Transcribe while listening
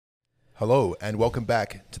Hello, and welcome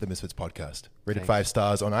back to the Misfits podcast. Rated 5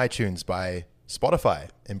 stars on iTunes by Spotify,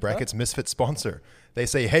 in brackets, Misfits sponsor. They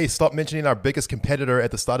say, hey, stop mentioning our biggest competitor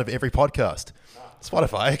at the start of every podcast.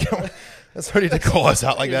 Spotify, come on. That's ready to call us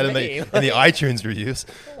out like that in the iTunes reviews.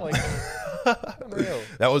 Unreal.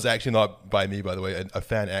 That was actually not by me, by the way. A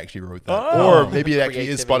fan actually wrote that. Oh. Or maybe it actually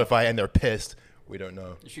is Spotify and they're pissed. We don't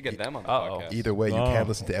know. You should get them on the podcast. Either way, you can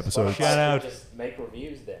listen to episodes. Shout out. Just make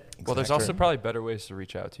reviews then. Well, there's also probably better ways to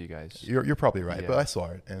reach out to you guys. You're probably right, Yeah. but I saw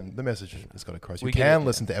it, and the message has got across. You We get can it,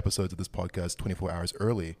 listen to episodes of this podcast 24 hours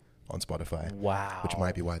early on Spotify. Wow. Which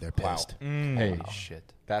might be why they're pissed. Hey,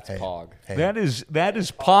 Shit. that's Hey. Pog. Hey, That is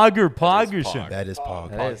Pogger Poggerson. that is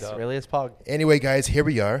Pog. That is, really is Pog. Anyway, guys, here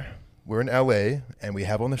we are. We're in LA, and we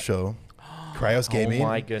have on the show Kryoz Gaming,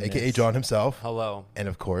 my goodness. aka John himself, Hello. and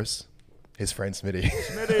of course, his friend Smitty.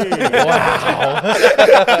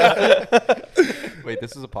 Wait,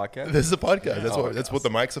 this is a podcast? This is a podcast. Oh, That's what the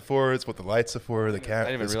mics are for. It's what the lights are for. The I didn't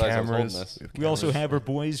even there's realize I was holding cameras. this. We also have our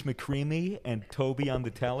boys McCreamy and Toby on the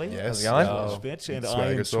telly. Yes. How's it That going? was Fitz and I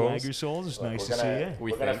Swagger am Souls. Swagger Souls. It's nice to We're see gonna, you.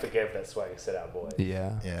 We we're gonna think. forgive that swagger sit out boy.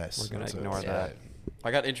 Yeah. Yes. We're going to So ignore it's- that. I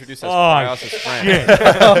got introduced as Oh, Kryos's friend.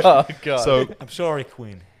 Oh god. So, I'm sorry,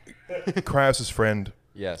 Queen. Kryoz's friend,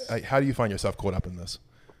 Yes. how do you find yourself caught up in this?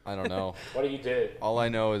 I don't know. What do you do? All I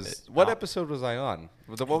know is, what episode was I on?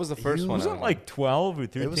 What was the first one? Was I it was like 12 or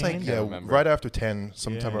 13? It was like, Can't yeah, remember. right after 10,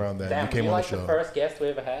 sometime Yeah. around then. Damn, you came you on like the the show. first guest we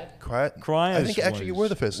ever had? Kryoz I think actually you were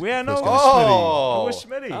the first. Yeah, no, it first was guest. Oh. Smitty. It was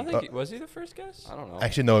Smitty. I don't think was he the first guest? I don't know.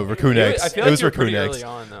 Actually, no, Raccoon Eggs. I feel It like was you were Raccoon pretty Eggs. early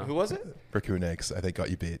on though. Who was it? Raccoon Eggs, I think, got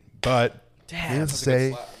you beat. But, Damn. needless to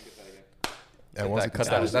say, and once it Cut gets-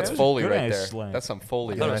 that. That's was a Foley good right ass there. slam. That's some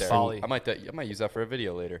Foley I thought it right was there. Foley. I might use that for a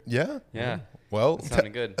video later. Yeah? Yeah. Well, That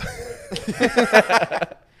sounded good.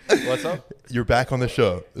 What's up? you're back on the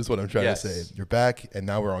show, is what I'm trying Yes. to say. You're back, and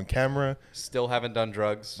now we're on camera. Still haven't done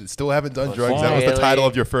drugs. Still haven't done drugs. That was the Finally. title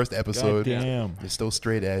of your first God episode. damn. You're still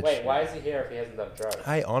straight edge. Wait, why is he here if he hasn't done drugs?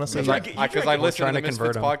 I honestly, Because drink- I we're listen to trying the to Misfits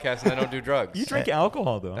convert him. podcast and I don't do drugs. You drink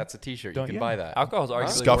alcohol, though. That's a T-shirt. Don't You can you? buy that. Alcohol's arguably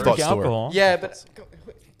Scuff worse. dot drink store. alcohol. Yeah, but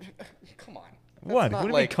come on. That's What? not What do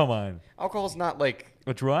you mean, like- come on? Alcohol's not like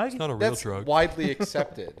A drug? It's not a real that's drug. widely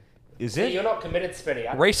accepted. Is See, you're it? not committed, Smitty.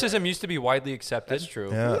 Racism used to be widely accepted. That's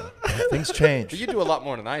true. yeah, things But change. you do a lot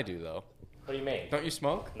more than I do, though. What do you mean? Don't you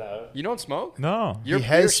smoke? No. You don't smoke? No. You're, He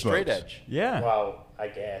has you're straight smoked. edge. Yeah. Well, I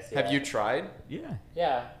guess. Yeah. Have you tried? Yeah.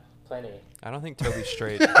 Yeah, plenty. I don't think Toby's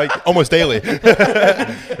straight. Like almost daily.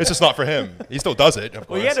 It's just not for him. He still does it, of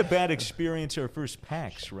Well, course. you had a bad experience our first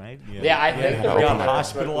packs, right? Yeah, I think the Got reason I smoke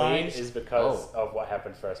hospitalized. weed is because of what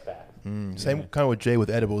happened first pack. Same kind of with Jay with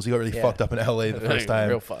edibles. He got really Yeah. fucked up in LA the first time.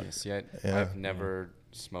 Real fun. See, Yeah. I've never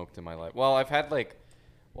smoked in my life. Well, I've had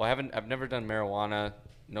I've never done marijuana,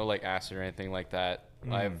 no like acid or anything like that.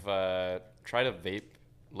 I've tried a vape,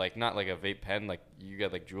 like not like a vape pen, like you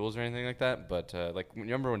get like Juuls or anything like that. But like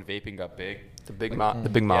remember when vaping got big? The big Like, the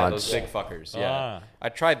big Yeah, mods. those big fuckers. Yeah, Ah. I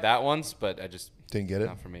tried that once, but I just Didn't get it.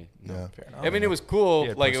 not for me. Yeah. I mean, it was cool,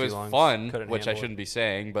 Yeah, like it pussy was lungs. fun, Couldn't which I handle it. shouldn't be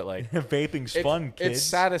saying, but like Vaping's fun, kids. it's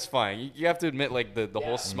satisfying. You have to admit, like the Yeah.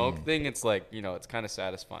 whole smoke thing. It's like it's kind of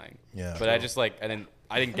satisfying. Yeah. But I just I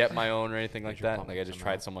didn't get my own or anything like that. pump Like I just somehow.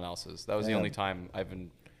 tried someone else's. That was the Yeah. only time I've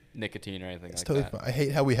been nicotine or anything It's like totally that. fine. I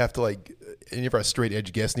hate how we have to like any of our straight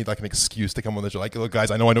edge guests need like an excuse to come on the show. Like, look,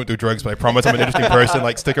 guys, I know I don't do drugs, but I promise I'm an interesting person.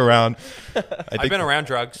 Like, stick around. I've been around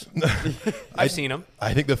drugs. I've seen them.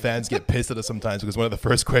 I think the fans get pissed at us sometimes because one of the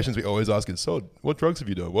first questions we always ask is, "So, what drugs have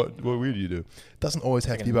you done? What weed do you do?" It doesn't always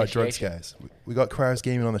have to be about drugs, guys. We got Kryoz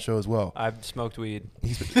Gaming on the show as well. I've smoked weed.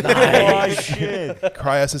 Oh, shit.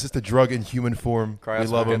 Kryoz is just a drug in human form. Kryos we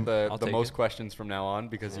love will him. get I'll the take most it. questions from now on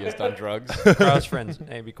because he has done drugs. Crowd's friends.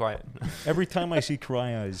 Hey, be quiet. Every time I see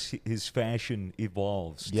Kryoz, his fashion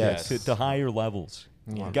evolves Yes. to higher levels.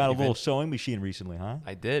 Yeah. Got a Even- little sewing machine recently, huh?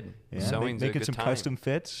 I did. Yeah. Sewing's Making a good some time. custom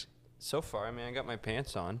fits. So far, I mean, I got my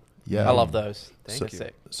pants on. Yeah, I love those. Thank you.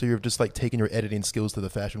 Sick. So you're just like taking your editing skills to the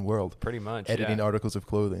fashion world, Pretty much. editing yeah. articles of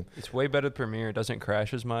clothing. It's way better than Premiere. It doesn't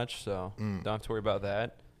crash as much, so don't have to worry about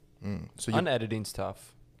that. So you, Unediting's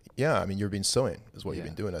tough. yeah, I mean, you've been sewing is what you've Yeah.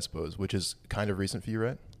 been doing, I suppose, which is kind of recent for you,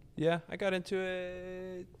 right? Yeah, I got into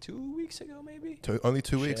it 2 weeks ago, maybe. Only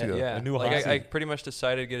 2 weeks Shit. ago. Yeah, A new like hobby. I pretty much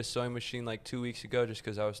decided to get a sewing machine like 2 weeks ago just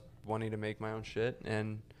because I was wanting to make my own shit,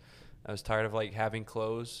 and I was tired of like having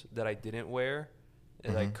clothes that I didn't wear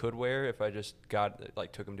that I could wear if I just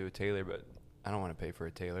took them to a tailor, but I don't want to pay for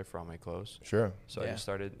a tailor for all my clothes. Sure. So I Yeah. just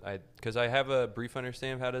started, because I have a brief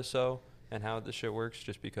understanding of how to sew and how this shit works,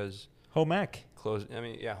 just because Home ec. clothes,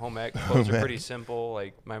 home ec clothes Home are ec. pretty simple.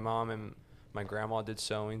 Like my mom and my grandma did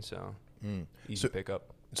sewing, so easy So- to pick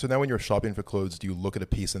up. So now when you're shopping for clothes, do you look at a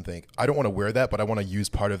piece and think, I don't want to wear that, but I want to use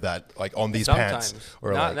part of that like on these pants?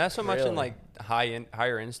 Or Not so much in Really? like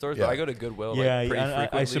higher end stores, Yeah. but I go to Goodwill Yeah, like pretty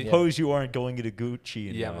frequently. I suppose you aren't going into Gucci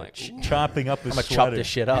and Yeah, I'm like, ooh. chopping up a I'm gonna sweater. chop this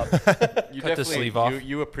shit up. You Cut the definitely sleeve off.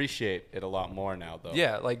 You appreciate it a lot more now, though.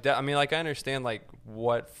 Yeah, like that. I mean, like I understand like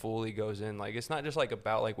what fully goes in. Like it's not just like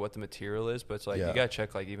about like what the material is, but it's like Yeah. you gotta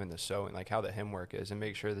check like even the sewing, like how the hem work is, and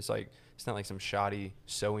make sure this like it's not like some shoddy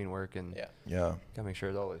sewing work, and Yeah. gotta make sure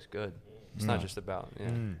it all looks good. It's not just about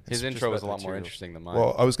His it's intro just was a about lot more material. interesting than mine.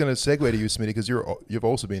 Well, I was going to segue to you, Smitty, because you've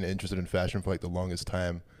also been interested in fashion for like the longest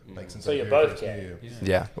time. Like since So I you're heard both you. gay.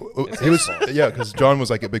 Yeah. He was, yeah, because John was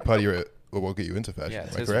like a big part of your what get you into fashion. Yeah,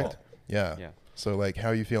 it's Am I his correct? fault. Yeah. Yeah. So like, how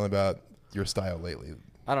are you feeling about your style lately?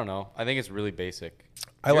 I don't know. I think it's really basic.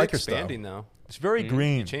 I You're like your style. expanding though. It's very You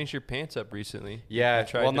green. changed your pants up recently. Yeah, You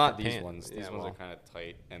tried well, not different these pant- ones. These yeah, ones well, are kind of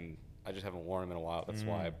tight, and I just haven't worn them in a while. That's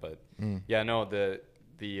why. But yeah, no, the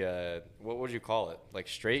what would you call it? Like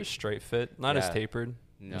straight? just straight fit, not as Yeah. tapered.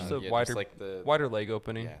 No, just a yeah, wider, like the wider leg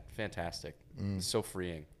opening. Yeah, fantastic. It's so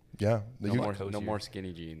freeing. Yeah. No you, more, cozier. no more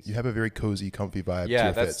skinny jeans. you have a very cozy, comfy vibe to Yeah,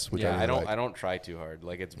 your that's fits, which yeah. I, really like. I don't try too hard.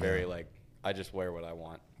 Like it's very like I just wear what I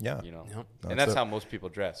want. Yeah. You know, Yep. No, and it's that's a- how most people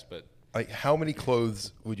dress. But Like, how many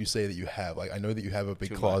clothes would you say that you have? Like, I know that you have a big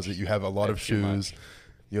Too closet. much. You have a lot I of have too much. shoes.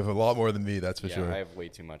 You have a lot more than me, that's for yeah, sure. I have way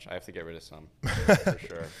too much. I have to get rid of some for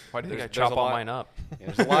sure. Why do you think I There's chop a all lot- mine up? Yeah,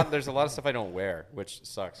 there's a lot. There's a lot of stuff I don't wear, which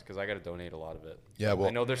sucks because I got to donate a lot of it. Yeah, well-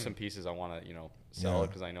 I know there's some pieces I want to sell Yeah.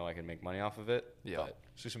 because I know I can make money off of it. Yeah. But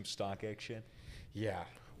So some StockX shit. yeah.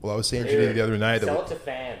 Well, I was saying to you the other night that Sell it to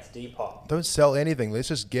fans. Depop. don't sell anything. Let's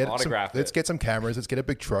just get some, Autograph let's it. get some cameras. Let's get a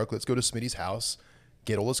big truck. Let's go to Smitty's house,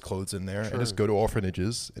 get all his clothes in there, and just go to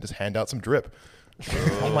orphanages and just hand out some drip.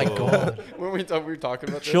 Oh my god. When we were talking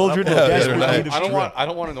about this, Children Yeah, are the other desperate night. need of I don't strength. want. I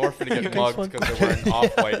don't want an orphan to get mugged because they're wearing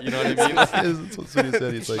off-white. You know what I mean? That's what Smitty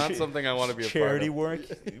said. He's It's like, not something I want to be a Charity part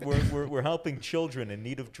of. work. We're helping children in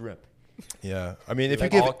need of drip. yeah. I mean, if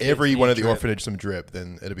Like you give all kids every need one of the drip. orphanage some drip,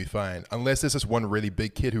 then it'll be fine. Unless there's this one really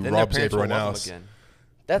big kid who Then their robs parents will everyone love them else. again.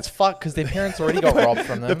 That's fucked because their parents already got robbed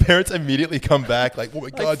from The them. parents immediately come back like, "Oh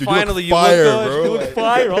my god, dude, finally, you you look look fire, good. bro! You look Like,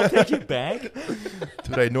 fire. I'll take you back.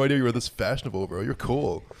 dude, I had no idea you were this fashionable, bro. You're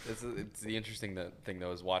cool." It's the interesting thing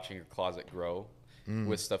though is watching your closet grow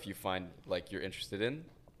with stuff you find like you're interested in.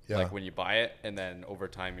 Yeah. Like when you buy it and then over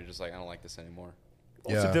time you're just like I don't like this anymore.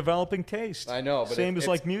 It's Yeah. a developing taste. I know, but Same it's as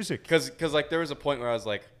like music. Because like there was a point where I was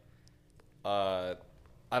like, I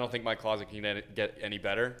don't think my closet can get any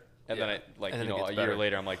better. And Yeah. then And then it a gets year better.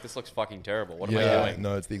 later I'm like, this looks fucking terrible. What am I Yeah, doing?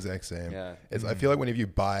 no, it's the exact same. Yeah. It's, I feel like whenever you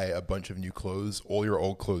buy a bunch of new clothes, all your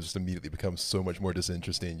old clothes just immediately become so much more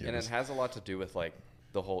disinteresting. You're And it just- has a lot to do with like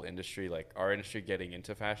the whole industry, like our industry getting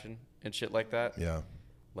into fashion and shit like that. yeah,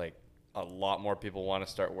 Like a lot more people want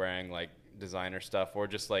to start wearing like designer stuff or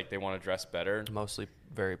just like they want to dress better. Mostly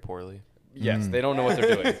very poorly. Yes, they don't know what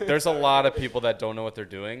they're doing. There's a lot of people that don't know what they're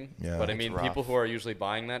doing. Yeah. But I It's mean, rough. people who are usually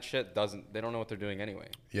buying that shit they don't know what they're doing anyway.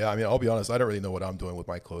 yeah. I mean, I'll be honest. I don't really know what I'm doing with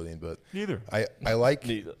my clothing, but Neither. I like.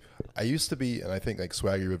 I used to be, and I think like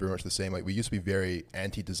Swagger, were very much the same. Like we used to be very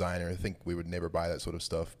anti-designer. I think we would never buy that sort of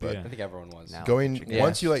stuff. But Yeah. I think everyone was. Now. going Yeah.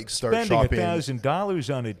 once you like start Spending shopping, $1,000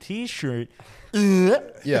 on a T-shirt.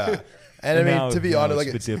 yeah. And I mean, Now- to be now honest, it's like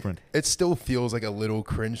a bit different. it still feels like a little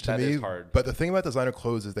cringe to That me. is hard. But the thing about designer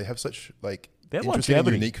clothes is they have such like They have interesting and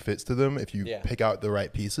longevity. unique fits to them if you Yeah. pick out the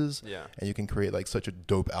right pieces. Yeah. And you can create like such a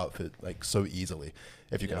dope outfit like so easily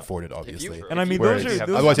if you can afford it, obviously. And I mean, Whereas those are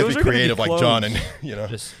those, otherwise, you those have to are be gonna creative like John, clothes. and you know,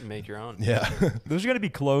 Just make your own. yeah, Those are going to be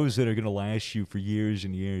clothes that are going to last you for years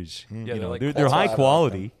and years. Yeah, You they're know, like they're That's why I high like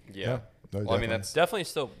quality. Yeah. No, Well, I mean, definitely. that's Definitely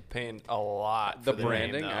still paying a lot the for the name,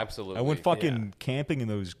 branding. though. Absolutely. I went fucking Yeah. camping in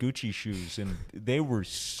those Gucci shoes, and they were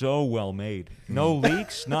so well made. No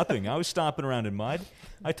leaks, nothing. I was stomping around in mud.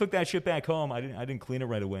 I took that shit back home. I didn't clean it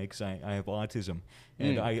right away because I have autism,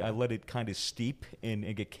 and I let it kind of steep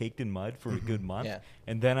and get caked in mud for a good month. Yeah.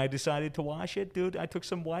 And then I decided to wash it, dude. I took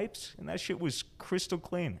some wipes, and that shit was crystal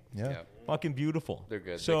clean. yeah. Yeah. Fucking beautiful. They're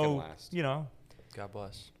good. They So can last. you know, God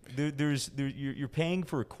bless. you're paying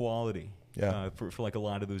for quality. Yeah. For like a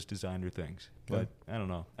lot of those designer things, but I don't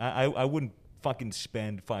know. I wouldn't fucking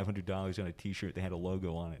spend $500 on a T-shirt that had a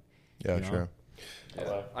logo on it. Yeah, you know? sure.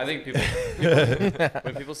 Yeah. I think people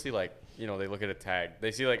when people see like they look at a tag,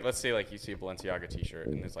 they see like let's say like you see a Balenciaga T-shirt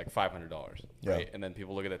and it's like $500, Yeah. right? And then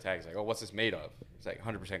people look at the tag, it's like, oh, what's this made of? It's like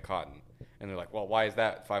 100% cotton, and they're like, well, why is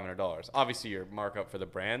that $500? Obviously, your markup for the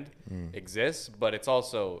brand exists, but it's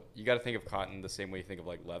also you got to think of cotton the same way you think of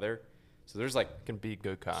like leather. So there's like Can be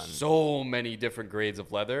good cotton. so many different grades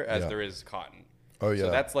of leather as Yeah. there is cotton. Oh, yeah.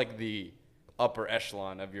 So that's like the upper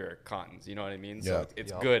echelon of your cottons. You know what I mean? Yeah. So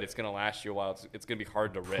it's good. It's gonna last you a while. It's gonna be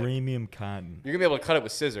hard to rip. Premium cotton. You're gonna be able to cut it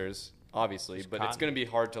with scissors, obviously, but it's cotton. gonna be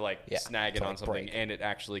hard to like snag it to, on like, something break. and it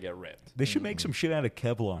actually get ripped. They should make some shit out of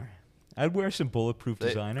Kevlar. I'd wear some bulletproof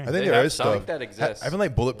designer. I think They there have is some stuff. that exists. Haven't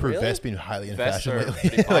like bulletproof Really? vests been highly in Vests fashion are lately?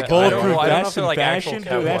 pretty Like, popular. bulletproof I don't know vests if they're in like actual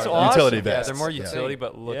fashion, dude. That's Kevlar. awesome. Utility Yeah, vests. they're more Yeah. utility,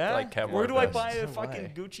 but look Yeah? like Kevlar. Where do I vests. buy a No fucking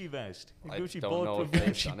way. Gucci vest? A I Gucci don't know bulletproof if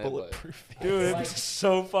they've vest? done it, but Bulletproof. Dude, it's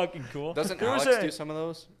so fucking cool. doesn't There was Alex a- do some of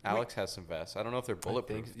those? Alex has some vests. I don't know if they're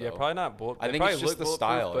bulletproof. Yeah, though. probably not bullet. I they think it's probably just look the bulletproof,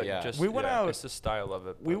 style, but yeah. Just, We went out- It's the style of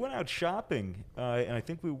it. We but- went out shopping, and I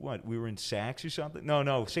think we were in Saks or something.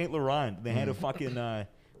 No, Saint Laurent. They had a fucking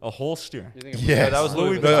a holster. You think of- Yes. that was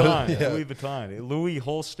Louis Louis Vuitton. Yeah. Louis Vuitton. A Louis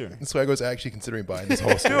holster. Swag was actually considering buying this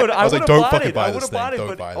holster. Dude, I was would like, have don't bought fucking it. buy I this would have thing. bought it, Don't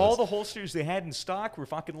but buy all this. the holsters they had in stock were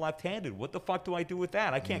fucking left-handed. What the fuck do I do with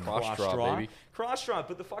that? I can't Cross cross draw, draw. baby. Cross draw,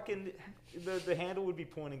 but the fucking the handle would be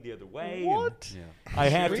pointing the other way. What? Yeah.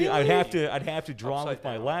 I'd have to draw Upside with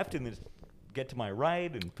my down. left and then get to my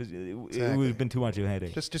right, and it would Exactly. have been too much of a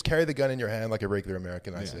headache. Just carry the gun in your hand like a regular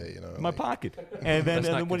American, I Yeah. say. You know, My like- pocket, and then That's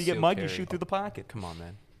not when you get concealed mugged, you carry. shoot through the pocket. Come on,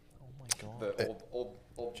 man. Oh my god. The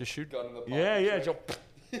old Just shoot. gun in the pocket. Yeah,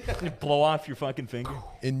 trick. you blow off your fucking finger.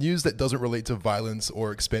 In news that doesn't relate to violence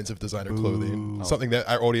or expensive designer clothing, something that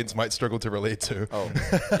our audience might struggle to relate to. Oh,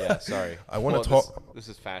 yeah. Sorry. I wanna Well, talk- This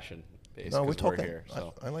is fashion based. No, we're 'cause we're talking. here.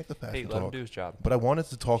 So. I like the fashion Hey, let him talk. do his job. But I wanted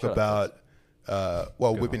to talk Shut up, about.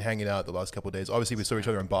 We've been hanging out the last couple of days. Obviously, we saw each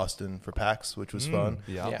other in Boston for PAX, which was fun.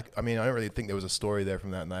 Yeah. Yeah. I mean, I don't really think there was a story there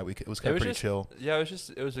from that night. It was kind of pretty just, chill. Yeah,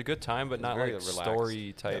 it was a good time, but not very like relaxed.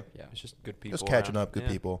 story type. Yeah. It's just good people. Just catching around. up, good Yeah.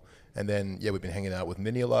 people. And then, we've been hanging out with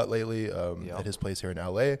Minnie a lot lately Yeah. at his place here in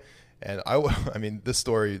LA. And I mean, this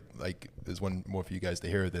story, like, there's one more for you guys to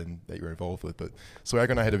hear than that you're involved with. But Swag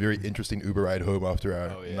and I had a very interesting Uber ride home after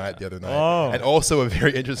our night the other night. Oh. And also a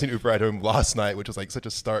very interesting Uber ride home last night, which was like such a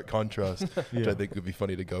stark contrast, which Yeah. I think would be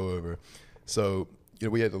funny to go over. So,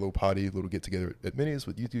 we had a little party, a little get together at Minnie's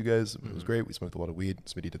with you two guys. It was great. We smoked a lot of weed.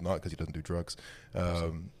 Smitty did not because he doesn't do drugs. We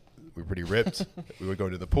were pretty ripped. We were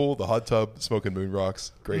going to the pool, the hot tub, smoking moon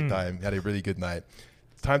rocks. Great time. Had a really good night.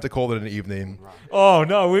 It's time to call it an evening. Oh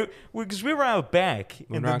no, because we were out back, and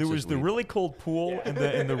then Rocks there is was the weed. really cold pool and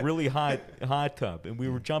the really hot tub, and we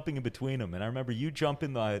were jumping in between them. And I remember you jump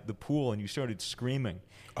in the pool and you started screaming,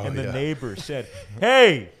 and the yeah. neighbor said,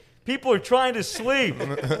 "Hey, people are trying to sleep."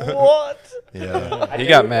 What? Yeah. I He do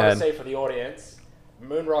got want mad. to say for the audience,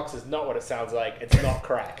 Moon Rocks is not what it sounds like. It's not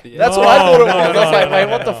crack. That's what I thought it was. No, I was no, like, no, wait,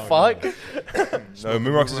 no, what the no. fuck? No,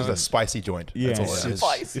 moon rocks is just a spicy joint. Yeah, That's all it is.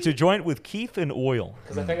 Spicy. it's a joint with keef and oil.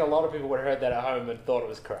 Because I think a lot of people would have heard that at home and thought it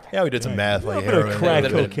was crack. Yeah, we did some math, A like little bit of heroin. crack A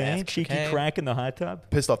little bit of cocaine, meth cheeky cocaine. crack in the hot tub.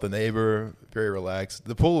 Pissed off the neighbor, very relaxed.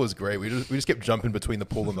 The pool was great. We just kept jumping between the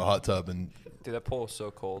pool and the hot tub, and Dude, that pool is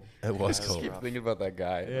so cold. it was I just cold. keep thinking about that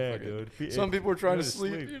guy. Yeah, Fucking- dude. Some people were trying to Go to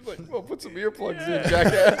sleep. sleep. He's like, well, put some earplugs in,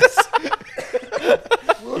 jackass.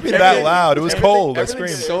 It was that loud. It was cold. I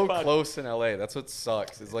Everything's screamed. so close in LA. That's what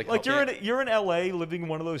sucks. It's like You're in LA living in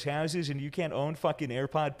one of those houses and you can't own fucking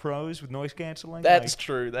AirPod Pros with noise canceling. That's Like,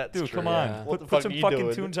 true. That's dude, true. come on. Yeah. What the Put fuck some are you fucking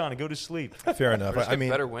doing? tunes on and go to sleep. Fair enough. Just I get mean,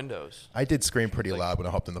 better windows. I did scream pretty loud when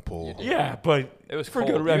I hopped in the pool. Yeah, but It was for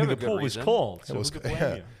cold. good. You I have mean, a the good pool was reason. cold. So It was, who could blame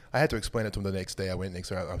yeah. you? I had to explain it to him the next day. I went next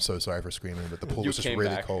day. I'm so sorry for screaming, but the pool you was just came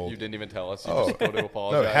really back. cold. You didn't even tell us. You Oh. just go to No,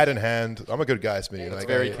 apologize. hat in hand. I'm a good guy, Smitty. It's Like,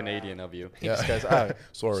 very I- Canadian of you. Yeah. Just goes, oh,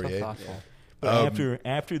 Sorry, so eh? thoughtful. But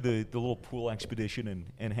after the little pool expedition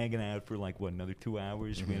and hanging out for like another 2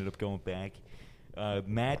 hours, we ended up going back.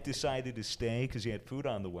 Matt decided to stay because he had food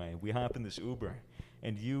on the way. We hop in this Uber,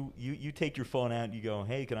 and you take your phone out and you go,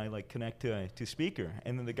 "Hey, can I like connect to speaker?"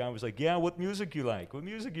 And then the guy was like, "Yeah, what music you like? What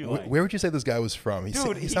music you like?" Where would you say this guy was from? He Dude,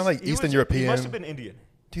 sounded like he Eastern was- European. He must have been Indian.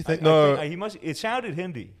 Do you think? I No. think- he must. It sounded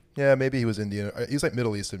Hindi. Yeah, maybe he was Indian. He was like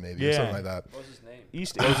Middle Eastern, maybe, or Yeah. something like that. What was his name?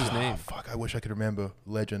 East. What was his name? Fuck, I wish I could remember.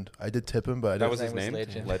 Legend. I did tip him, but I That didn't. was his name name. was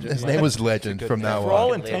Legend. Legend. His name was Legend good from name. now For all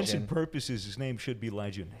on. intents and Legend. purposes, his name should be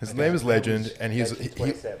Legend. His name is Legend, and he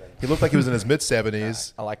 27. looked like he was in his mid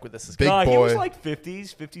 70s. I like where this is Big going. He was boy. like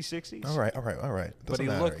 50s, 60s. All right. But Doesn't he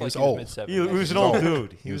matter. looked He like was he was old. mid-70s. He was an was old old.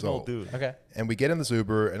 dude. He He was was an old old. dude. Okay. And we get in this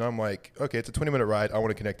Uber, and I'm like, okay, it's a 20-minute ride. I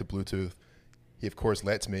want to connect to Bluetooth. He, of course,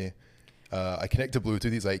 lets me. I connect to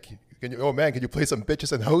Bluetooth. He's like, oh man, can you play some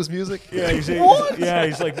bitches and hoes music? Yeah, he's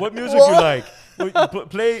like, what music What? you like?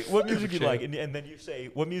 Play what music you like, and then you say,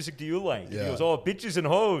 what music do you like? And Yeah. he goes, oh, bitches and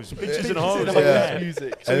hoes, bitches and hoes. and like hoes that.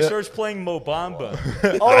 music. So he starts playing Mo Bamba.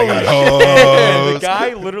 Oh, And Oh, the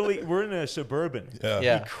guy literally, we're in a Suburban.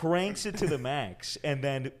 Yeah. He cranks it to the max and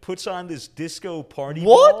then puts on this disco party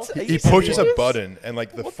What? ball. Are he you pushes a serious? button, and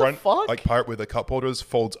like the What the front fuck? like part where the cup holders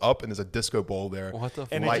folds up, and there's a disco ball there. What the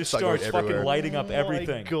And fuck? it just Lights are going starts fucking everywhere. lighting up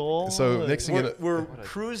everything. Oh my God. So next thing you know, We're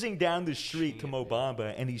cruising down the street to Mo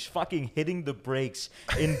Bamba, and he's fucking hitting the brakes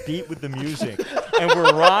in beat with the music, and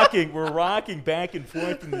we're rocking back and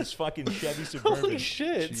forth in this fucking Chevy Suburban. Holy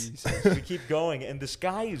shit. We keep going, and this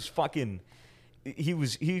guy is fucking.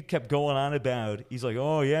 He kept going on about. He's like,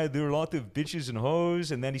 oh yeah, there were a lot of bitches and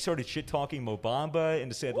hoes, and then he started shit talking Mo Bamba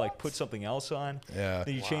and said like put something else on. Yeah.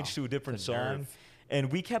 Then he changed to a different The song, nerve.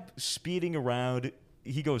 and we kept speeding around.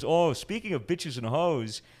 He goes, oh, speaking of bitches and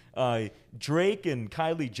hoes. Drake and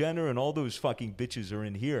Kylie Jenner and all those fucking bitches are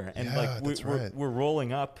in here, and Yeah, like that's right. we're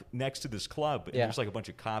rolling up next to this club, and Yeah. there's like a bunch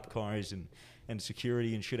of cop cars and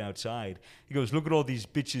security and shit outside. He goes, look at all these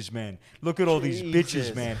bitches, man. Look at all these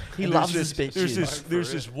bitches, man. He And loves there's his this, There's bitches. this, For there's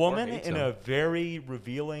real. this woman Or hates in them. a very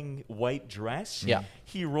revealing white dress. Yeah.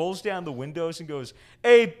 He rolls down the windows and goes,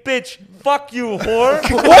 hey, bitch, fuck you, whore.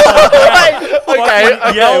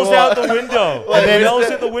 Okay, Yells well, out the window. Wait, And then is yells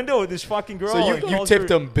that- at the window at this fucking girl. So and you calls tipped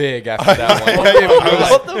her- him big after that one.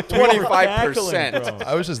 What the fuck? 25%. Tackling, bro.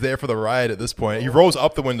 I was just there for the ride at this point. He rolls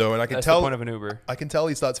up the window, and I can That's tell. the point of an Uber. I can tell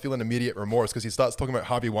he starts feeling immediate remorse because he starts talking about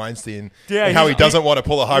Harvey Weinstein Yeah, and how he he's- doesn't want to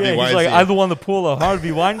pull a Harvey yeah, he's Weinstein. like, I'm the one to pull a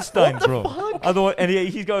Harvey Weinstein, bro. I'm the one, and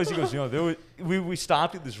he goes, you know, we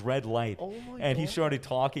stopped at this red light, Oh my and he God. started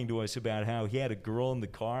talking to us about how he had a girl in the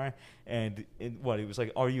car, and what he was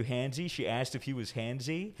like, are you handsy? She asked if he was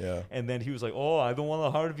handsy, Yeah. and then he was like, oh, I don't want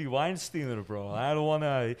a Harvey Weinstein, bro. I don't want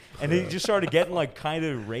to, and he just started getting like kind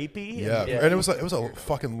of rapey. yeah. Yeah. And it was a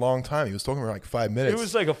fucking long time. He was talking for like 5 minutes. It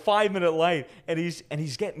was like a 5-minute light, and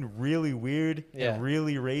he's getting really weird Yeah. and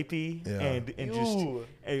really rapey, Yeah. and just Ew.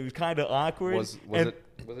 it was kind of awkward. Was and,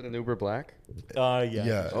 it an Uber Black? yeah.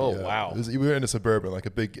 yeah. Oh, yeah. wow. We were in a Suburban, like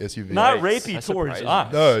a big SUV. Not Yikes. rapey That's towards surprising.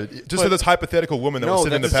 us. No, just for this hypothetical woman that No, was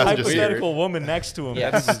sitting in the that's passenger seat. Hypothetical woman next to him.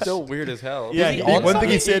 Yeah. That's still weird as hell. Yeah, he he- on One thing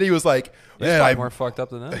he something? said, he was like, He's "Man, probably I'm." more fucked up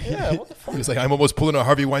than that. Yeah, what the fuck? He was like, "I'm almost pulling a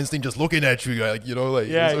Harvey Weinstein just looking at you, like you know, like."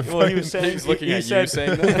 Yeah, it was a well, he was fucking- saying He's looking he at said, you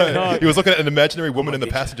saying that. no, he was looking at an imaginary woman in the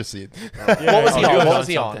passenger seat. yeah, What was he Oh, on? he was What on was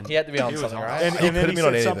he on? something. He had to be on He was something, on right? And, He and then could've he been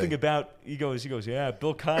on said something anything. about he goes, yeah,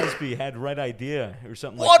 Bill Cosby had right idea or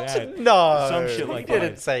something What? like that. No. Some shit like he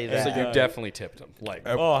didn't that. say Yeah. that. So you definitely tipped him. Like,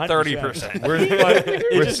 Oh, 30%. But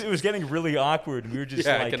it was getting really awkward. We were just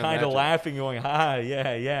Yeah, I like can kind of imagine. laughing, going,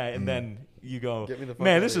 yeah, and then you go, Get me the fuck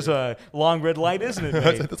man, outta this is here." a long red light, isn't it,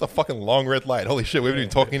 That's, mate? that's a fucking long red light. Holy shit, we haven't been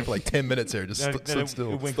talking for like 10 minutes here. Just Then- stood then it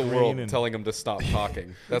still. went the green world and- telling him to stop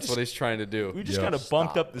talking. That's what he's trying to do. We just Yeah. kind of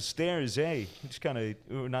bumped up the stairs, eh? We just kind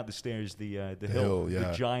of, not the stairs, the hill, hill, yeah.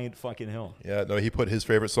 the giant fucking hill. Yeah, no, he put his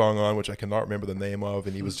favorite song on, which I cannot remember the name of,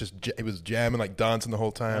 and he was just he was jamming, like dancing the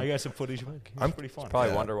whole I time. got some footage. It was I'm- pretty fun. Probably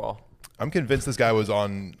Yeah. Wonderwall. I'm convinced this guy was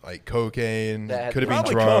on like cocaine. That- Could have been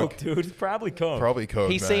Probably drunk. coke, dude. Probably coke. Probably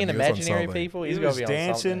coke. He's man. seeing He was on imaginary something. people. He He's was got to be on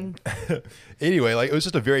dancing. something. Anyway, like it was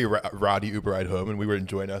just a very rowdy Uber ride home, and we were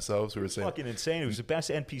enjoying ourselves. We were saying Fucking insane. It was the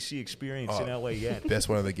best NPC experience in LA yet. best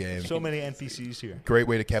one of the game. So many NPCs here. Great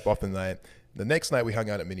way to cap off the night. The next night we hung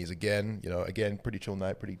out at Minnie's again. You know, again, pretty chill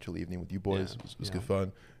night, pretty chill evening with you boys. Yeah. It was good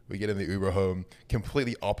fun. We get in the Uber home,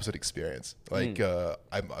 completely opposite experience. Like,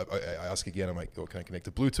 I ask again, I'm like, oh, can I connect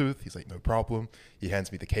to Bluetooth? He's like, no problem. He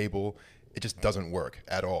hands me the cable. It just doesn't work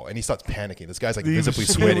at all. And he starts panicking. This guy's like visibly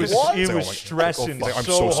sweating. He It's like, was oh my- stressing like, I'm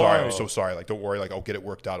so so sorry. hard. I'm so sorry. Like, don't worry. Like, I'll get it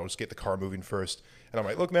worked out. I'll just get the car moving first. And I'm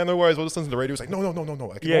like, look, man, no worries. We'll just listen to the radio. He's like, no.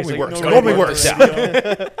 Like, it Yeah, he's normally like, works. no, It normally no, works.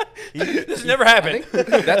 This never happened.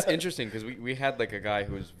 That's interesting because we had like a guy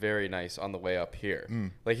who was very nice on the way up here.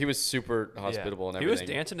 Like he was super hospitable and He everything. was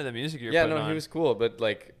dancing to the music you were Yeah, putting no, on. he was cool, but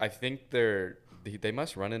like I think they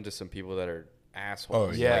must run into some people that are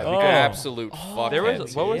assholes. Oh, yeah. like, Oh. absolute fuckheads. There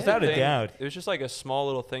was what was Without that a thing? doubt. It was just like a small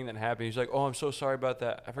little thing that happened. He's like, "Oh, I'm so sorry about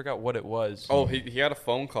that. I forgot what it was." Oh, he had a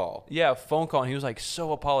phone call. yeah, a phone call, and he was like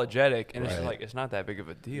so apologetic, and it's just Right. like it's not that big of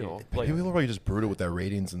a deal. Like, People are really just brutal with their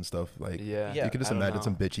ratings and stuff. Like, yeah, Yeah, you could just I don't imagine know.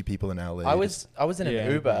 some bitchy people in LA. I was in an Yeah,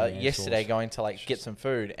 Uber yeah, yesterday assholes. going to like get some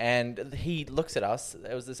food, and he looks at us.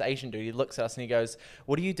 It was this Asian dude. He looks at us and he goes,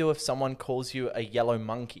 "What do you do if someone calls you a yellow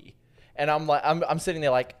monkey?" And I'm like, I'm sitting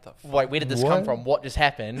there like, wait, where did this come What? from? What just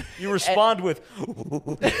happened? You respond with,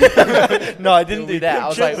 No, I didn't do that. I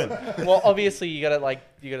was Chipping. like, well, obviously you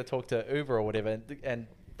gotta talk to Uber or whatever, and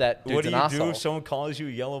that dude's What do an you asshole. do if someone calls you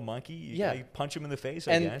a yellow monkey? Yeah. You punch him in the face,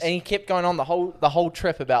 I And guess. he kept going on the whole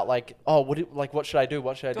trip about like, oh, what should I do?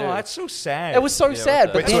 What should I do? Oh, that's so sad. It was so sad,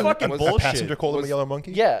 what but the- so then, fucking a bullshit. passenger called him a Was- yellow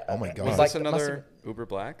monkey? yeah. Oh my it god. was Was like this it must another Uber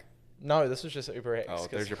Black? no, this was just Uber X. Oh, 'cause-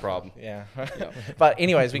 there's your problem. Yeah. Yeah. But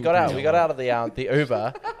anyways, we got out of the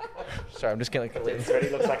Uber. Sorry, I'm just getting. It already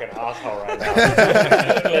looks like an asshole right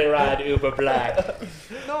now. Totally ride Uber Black.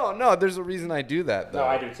 No, there's a reason I do that, though. No,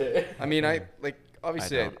 I do too. I mean,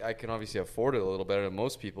 obviously, don't. I can obviously afford it a little better than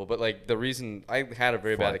most people, but like the reason I had a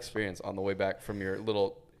very bad Flex. experience on the way back from your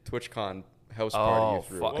little TwitchCon house party you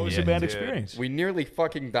threw. fuck. What was Yeah, your bad dude. experience? We nearly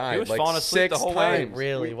fucking died. He was like falling asleep the 6 whole way. times.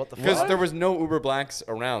 Really? What the Because fuck? there was no Uber Blacks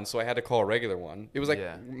around, so I had to call a regular one. It was like,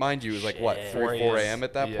 Yeah. mind you, it was like what, Shit. 3 4 a.m.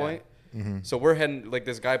 at that Yeah. point. So we're heading. Like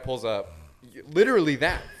this guy pulls up, literally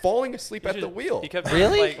that, falling asleep at the wheel, He kept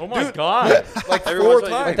Really? Like, Oh my Dude. god. like Everyone's 4 like-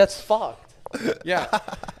 times. That's fucked. Yeah.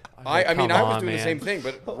 I mean, come I was on, doing the man. same thing,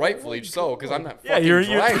 but rightfully so, because I'm not Yeah, fucking you're-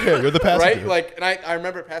 driving. Yeah, you're the passenger. Right? Like, and I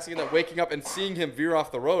remember passing and then waking up and seeing him veer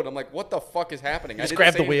off the road. I'm like, what the fuck is happening? I Just didn't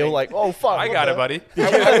grab say the wheel, anything. like, oh fuck. I what got the- it, buddy.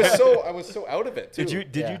 I was so out of it too.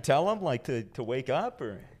 Did Yeah. you tell him like to wake up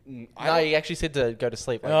or? No, he actually said to go to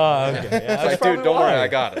sleep. Like, Oh, okay. Yeah, It's that's like, probably dude, don't worry, why. I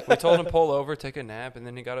got it. We told him pull over, take a nap, and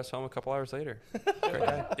then he got us home a couple hours later. Great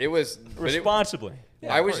guy. It was but it- Responsibly.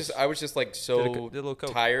 Yeah, I of was course. just like Did a so little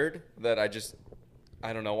coke. tired that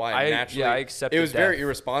I don't know why. I Naturally, accepted it was very death.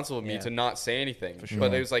 irresponsible of me Yeah. to not say anything. sure.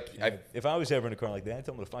 But it was like, If I was ever in a car like that, I'd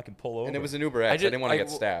tell him to fucking pull over. and it was an Uber X. I didn't want to get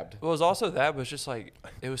stabbed. Well, it was also that, but it's just like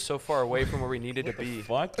it was so far away from where we needed to be.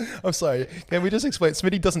 Fuck. I'm sorry. Can we just explain?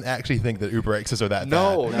 Smitty doesn't actually think that Uber X's are that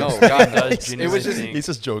No, bad. no, He God, no. does It genuinely was just think- He's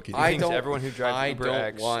just joking. I He thinks don't- everyone who drives I Uber don't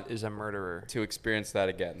X want- is a murderer. to experience that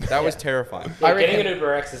again. That was terrifying. I Getting reckon- an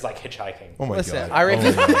Uber X is like hitchhiking. oh my Listen, god. I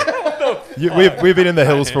reckon. Oh my God. We've been in the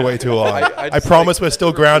hills for way too long. I I, just promise think- we're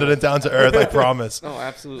still grounded and down to earth. I promise. No,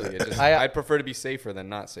 absolutely. It just, I- I'd prefer to be safer than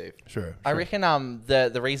not safe. Sure. I reckon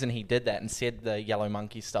the reason he did that and said the yellow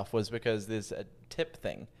monkey stuff was because there's a tip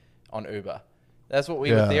thing on Uber. That's what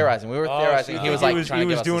we were Yeah. theorizing. We were theorizing. so he was like he trying to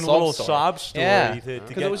was give us doing a a little sob sob story. Yeah, to because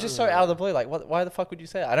get- it was just so out of the blue. Like, why the fuck would you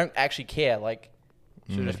say that? I don't actually care. Like,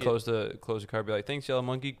 Should just close the car, and be like, "Thanks, yellow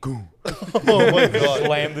monkey." oh my god.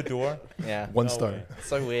 Slam the door. yeah, One No star. way. it's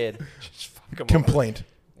so weird. Complaint.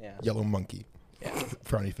 Yeah. Yellow monkey.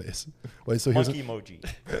 Frowny face. Wait, so he was Monkey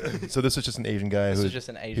emoji. so this was just an Asian guy This who was just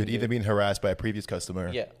an Asian who'd either dude. been harassed by a previous customer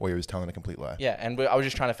Yeah. or he was telling a complete lie. Yeah, and I was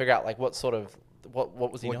just trying to figure out like what sort of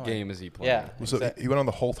what was he What doing? game is he playing? Yeah, So exactly. he went on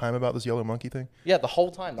the whole time about this yellow monkey thing. Yeah, the whole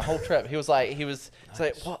time, the whole trip. He was like,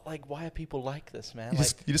 what? Like, why are people like this, man? Like,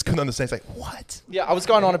 You just couldn't understand. It's like, what? yeah, I was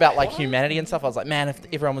going on about like humanity and stuff. I was like, man, if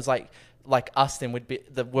everyone was like us, then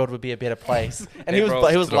the world would be a better place. And Hey, he bro,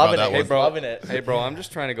 was don't know about loving that it. He one. was loving it. Hey, bro, I'm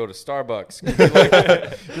just trying to go to Starbucks.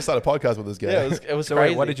 Just started a podcast with this guy. Yeah, it was So crazy.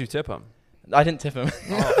 wait, what did you tip him? I didn't tip him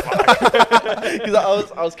because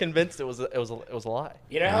I was convinced it was a lie.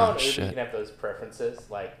 You know how on Uber shit. you can have those preferences,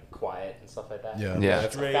 like quiet and stuff like that? Yeah. Yeah. I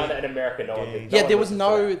found that in America, no one Gay. did. Yeah, there was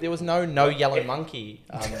no yellow monkey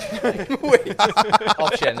option.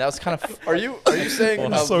 That was kind of Are you saying a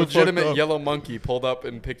That's so fucked legitimate up. yellow monkey pulled up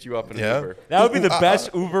and picked you up in Yeah. an Uber? That would be the best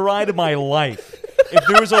Uber ride of my life. If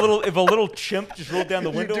there was if a little chimp just rolled down the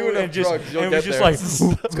window do enough and just drugs, you'll and was get just there.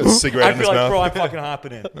 like, It's got a cigarette I'd in be his like, mouth. bro, I'm fucking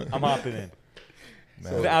hopping in. I'm hopping in.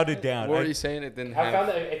 Man. Without a doubt. What were you saying? It didn't I have. found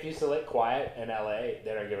that if you select quiet in LA, they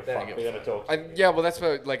don't give a fuck. They're gonna talk. Yeah, well, that's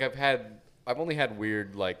what like I've only had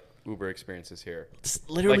weird like Uber experiences here. it's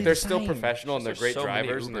literally Like they're the still same. professional and they're There's great so many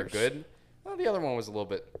drivers and they're Ubers. good. Well, the other one was a little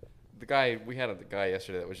bit. The guy we had a guy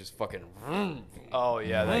yesterday that was just fucking Oh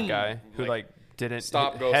yeah, that guy who like didn't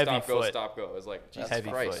stop go heavy stop go foot. stop go. It was like Jesus Heavy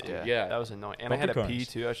Christ, foot, dude. yeah. That was annoying. And I had Bumper a pee cars.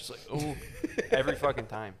 too. I was just like, ooh, every fucking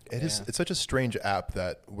time. It is. It's such a strange app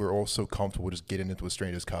that we're all so comfortable just getting into a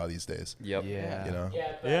stranger's car these days. Yep. Yeah. You know.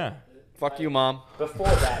 Yeah. But Yeah. Fuck you, mom. Before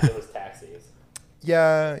that, there was taxis.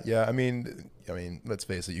 Yeah. I mean, let's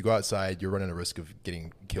face it. You go outside, you're running a risk of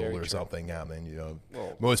getting killed Very or true. something. Yeah, man. You know,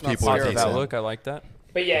 Well, most it's not people are scary Positive about decent. outlook. I like that.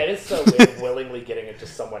 But yeah, it is so weird willingly getting into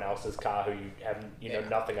someone else's car who you have know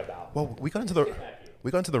nothing about. Well, we got into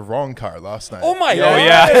the wrong car last night. Oh my Oh, god!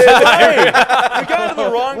 yeah. We got into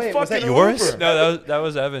the wrong Wait, fucking was that yours? Uber. No, that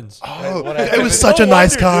was Evans. Oh, it was such a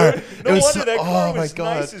nice car. Dude. It No was wonder that car oh my was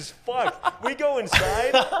god. nice as fuck. We go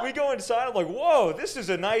inside. I'm like, whoa, this is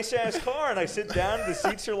a nice ass car. And I sit down. The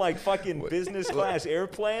seats are like fucking business class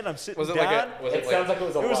airplane. I'm sitting Was it down. like a? Was It it sounds like? like it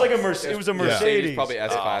was a. it was Lux. like it was a Mercedes. Probably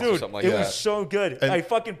S class or Dude, something like it that. was so good. And- I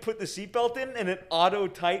fucking put the seatbelt in and it auto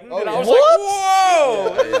tightened, Oh, and I yeah. was What? like,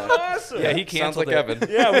 "Whoa, this is Yeah. awesome!" Yeah, he Sounds canceled like it. Evans.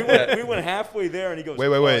 driving. Yeah, we went halfway there, and he goes,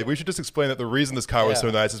 Wait. We should just explain that the reason this car was so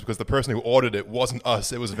nice is because the person who ordered it wasn't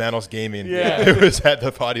us. It was Vanos Gaming. Yeah. It was at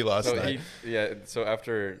the party last So night. so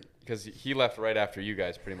after, because he left right after you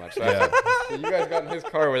guys, pretty much. So, Yeah. so you guys got in his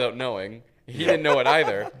car without knowing. He didn't know it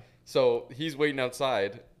either. So he's waiting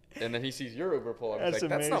outside. And then he sees your Uber pull up. He's That's like,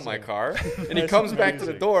 that's not my amazing. car. And he That's comes back to the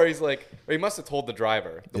amazing. door. He's like, or he must have told the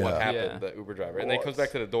driver what Yeah. happened, the Uber driver. And then he comes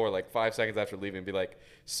back to the door like 5 seconds after leaving and be like,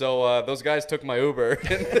 so those guys took my Uber.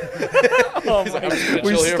 Oh He's my like, I'm just gonna God.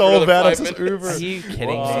 We chill here for stole another 5 Vanos' minutes. Uber. Are you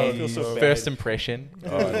kidding Wow, I me? feel so bad. First impression.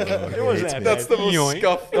 Oh, no, It wasn't that That's the most Yoink.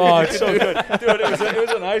 scuffed thing Oh, you it's can so do. good, dude. It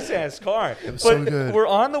was a nice ass car. It was but so good. We're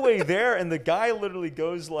on the way there, and the guy literally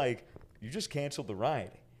goes like, "You just canceled the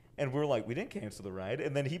ride." And we're like, we didn't cancel the ride.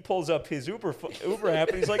 And then he pulls up his Uber app,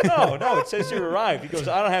 and he's like, no, it says you arrived. He goes,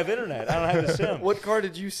 I don't have internet. I don't have a SIM. What car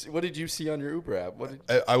did you see? What did you see on your Uber app? What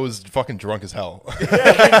did I was fucking drunk as hell.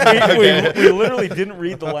 we literally didn't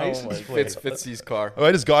read the license plate. Fitzy's car?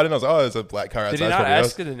 I just got in. I was like, oh, there's a black car outside. Did he not Probably ask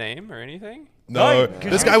us. you the name or anything? No, No,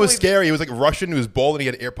 'cause this guy was usually- scary. He was like Russian. He was bald and he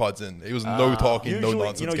had AirPods in. He was no talking, Usually, no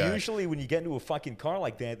nonsense guy. usually when you get into a fucking car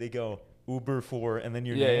like that, they go Uber for, and then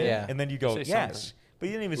your Yeah, name, yeah. and then you go Say yes. something. But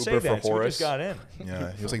you didn't even say Uber for that, so we Horace. just got in.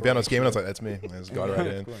 Yeah, he was like Vanos Gaming. I was like, that's me. I just got right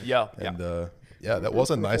in. Yeah. And yeah, that was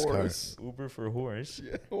a nice car. Uber for Horace.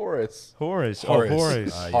 Horace. Horace. Horace. Oh,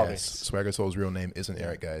 Horace. Yes. Horace. Swagger Soul's real name isn't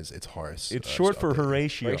Eric, guys. It's Horace. It's Just short for updated.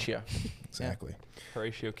 Horatio. Ratio. Exactly.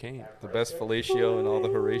 Horatio Kane. The best fellatio and all the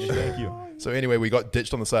Horatio. Thank you. So anyway, we got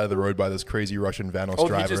ditched on the side of the road by this crazy Russian Vanos Oh,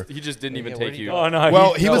 driver. he just didn't even Yeah, where take did he you. go? Oh no.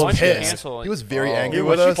 Well, he was once you pissed. cancel, He was very Oh. angry He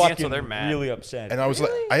with was us. Cancel, fucking they're mad. really upset. And I was like,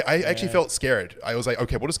 I actually felt scared. I was like,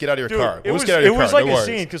 okay, we'll just get out of your Dude, car. it We'll was, just get out of your it car. was like no a worries.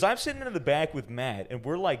 scene because I'm sitting in the back with Matt, and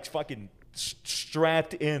we're like fucking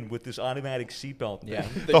strapped in with this automatic seatbelt. Yeah.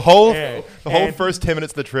 The whole Yeah. And- first 10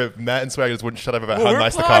 minutes of the trip, Matt and Swagger just wouldn't shut up about Well, how we were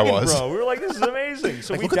nice the car vlogging, was. Bro. We were like, this is amazing.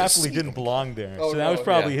 So Like, we look at the definitely seat. didn't belong there. Oh, So that no, was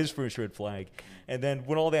probably yeah. his first red flag. And then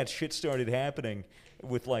when all that shit started happening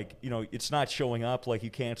with like, it's not showing up, like you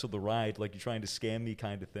canceled the ride, like you're trying to scam me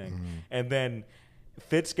kind of thing. And then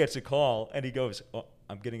Fitz gets a call and he goes, oh,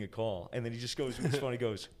 I'm getting a call. And then he just goes with his phone, he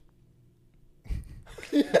goes,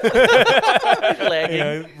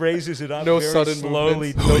 Lagging. raises it up No very sudden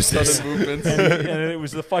slowly. movements. No sudden movements. And then it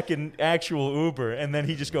was the fucking actual Uber. And then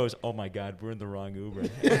he just goes, oh my God, we're in the wrong Uber.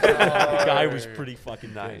 The guy was pretty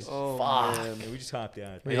fucking Nice. pissed. Oh, Fuck. man. Yeah, we just hopped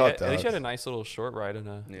out. We Yeah, hopped at least you out. had a nice little short ride in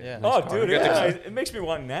a. Yeah. Oh, car. dude, You got yeah, the- it makes me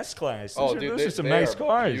want an S class. Oh, Those dude, are some they nice are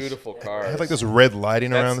cars. Beautiful I cars. had like this red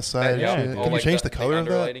lighting around the That's- side. that- and yeah. shit. all Can you like change the color of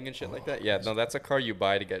that? underlighting and shit like that? Yeah, no, that's a car you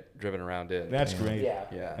buy to get driven around in. That's great. Yeah.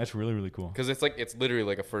 Yeah. That's really, really cool. Because it's literally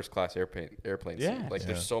like a first class airplane Yeah. seat. Like Yeah.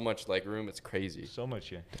 there's so much leg room, it's crazy. So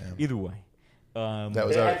much, yeah. Either way. That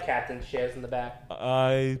was Did it our. have captain's chairs in the back?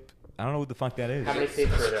 I don't know what the fuck that is. How many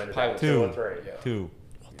seats were there in the back? Pilot. 2 or Two. 3? Yeah. Two.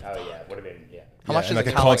 Oh yeah, would have been yeah. How Yeah, much and does like a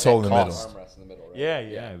a car like console that in the middle. cost? Armrest in the middle, right? Yeah,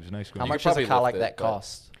 it was a nice. How You much could does a probably car lift like it, that but-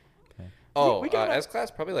 cost? Oh, We got a- S class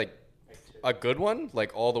probably like a good one,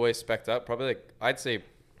 like all the way spec'd up. Probably like I'd say.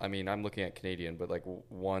 I mean, I'm looking at Canadian, but like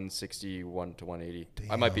 161 to 180.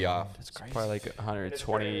 I might be off. That's crazy. Probably like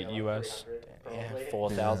 120 US. Yeah,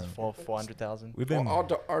 4,000, 400,000. We've been. Well,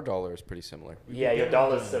 our dollar is pretty similar. Yeah, your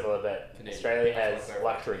dollar's similar, but Australia has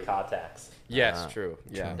luxury car tax. Yes, true.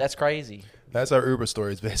 Yeah, That's crazy. That's our Uber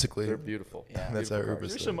stories, basically. they're beautiful. Yeah. That's our Beautiful Uber cars.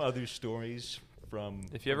 There's stories. some other stories from.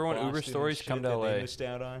 If you ever want Uber Boston and stories, shit come to that LA. They missed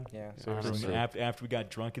out on. Yeah. From True. after we got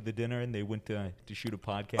drunk at the dinner and they went to shoot a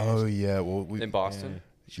podcast. Oh yeah, well we. In Boston.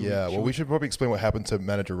 We should probably explain what happened to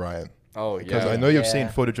manager Ryan. Oh Because yeah. I know you've Yeah. seen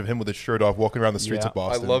footage of him with his shirt off walking around the streets Yeah. of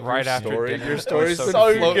Boston. I love Right your after story. dinner. Your That story's was been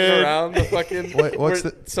so floating good. around the fucking. What's where-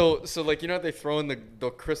 the- So like they throwing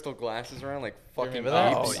the crystal glasses around like fucking remember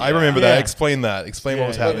that? apes. Oh, I remember Yeah. that. Explain that. Explain what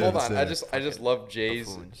was Yeah, happening. Hold in on, the I scene. just love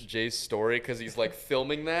Jay's story because he's like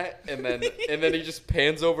filming that and then he just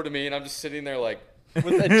pans over to me and I'm just sitting there like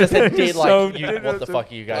With just a dead, like, So- what the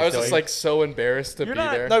fuck are you guys I was doing? just like so embarrassed to You're be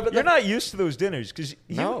not, there. No, but you're the- not used to those dinners because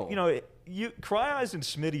No. Kryoz and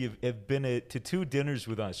Smitty have been to two dinners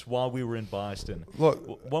with us while we were in Boston.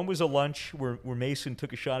 Look, One was a lunch where Mason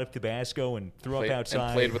took a shot of Tabasco and threw up outside.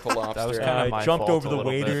 and played with the lobster. That was kinda my jumped fault over a the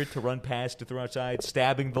little waiter bit. to run past to throw outside,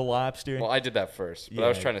 stabbing the lobster. Well, I did that first, but I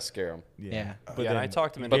was Yeah. trying to scare him. Yeah. But Yeah, and I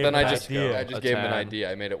talked him But into then I the just back, I just gave him an tad.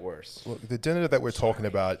 idea. I made it worse. look, the dinner that we're talking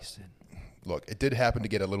about, look, it did happen to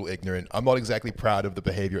get a little ignorant. I'm not exactly proud of the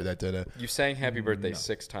behavior at that dinner. You sang happy birthday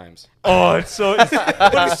 6 times. Oh, it's but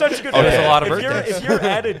it's such a good. Okay. There's a lot of If you're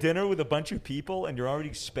at a dinner with a bunch of people and you're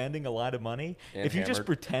already spending a lot of money, And if you just hammered.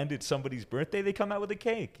 pretend it's somebody's birthday, they come out with a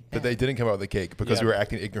cake. But they didn't come out with the cake because Yeah. we were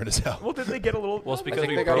acting ignorant as hell. Well, did they get a little? Well, it's because think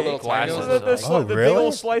we they got a little broke glasses. tiny the, one. the, Oh, the big really?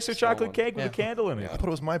 old slice of chocolate Someone. cake with a candle in it. I thought it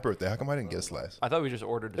was my birthday. How come I didn't get a slice? I thought we just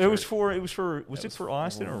ordered. It was for. Was it for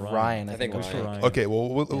Austin or Ryan? Ryan, I think It was for Ryan. Ryan. Okay, well,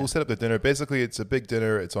 we'll set up the dinner. Basically, it's a big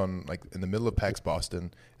dinner. It's on like in the middle of PAX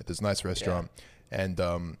Boston at this nice restaurant, and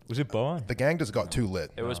Was it Boa? the gang just got too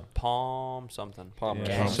lit. It was Palm something. Palm Yeah.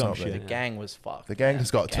 Gang, Some something. the shit. gang was fucked. The gang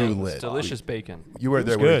just got too lit. Delicious bacon. You were It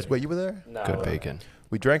there. was good. Wait, you were there? No. Good bacon.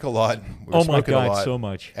 We drank a lot. We were Oh my smoking a God, lot, so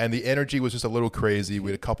much. and the energy was just a little crazy.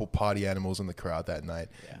 We had a couple party animals in the crowd that night,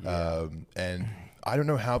 and I don't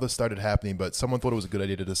know how this started happening, but someone thought it was a good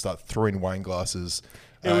idea to just start throwing wine glasses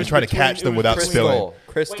and was try to between- catch it them was without between- spilling.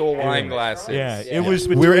 Crystal wine glasses. Yeah, it was.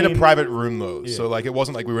 We were in a between- private room though, Yeah. so like it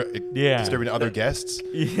wasn't like we were Yeah. disturbing other guests,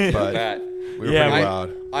 Yeah. but That. we were Yeah, pretty we-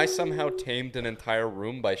 loud. I somehow tamed an entire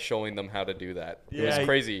room by showing them how to do that. It was Yeah,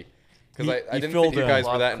 crazy. Because he- I he didn't filled think you a guys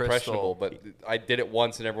lot were that of crystal. impressionable, but I did it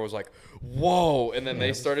once and everyone was like, whoa. And then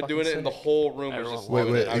they started doing it and the whole room was just Wait,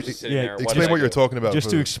 loving wait, it. I was just sitting yeah, there. Explain did I what you're do? talking about. Just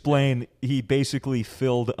for- to explain, he basically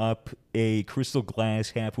filled up a crystal glass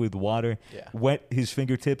half with water, Yeah. wet his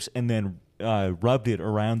fingertips, and then rubbed it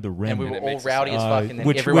around the rim. And we And were it all makes it rowdy as sound- fuck, and then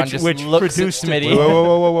which- everyone which- just which looks at produced it. Smitty.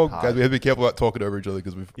 Whoa. Guys, we have to be careful about talking over each other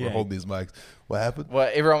because we're Yeah. holding these mics. What happened? Well,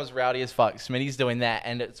 everyone was rowdy as fuck. Smitty's doing that,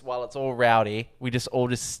 and while it's all rowdy, we just all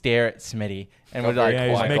just stare at Smitty, and we're like, Yeah, "Oh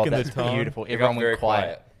he's my making god, the that's tone. beautiful." It Everyone got very went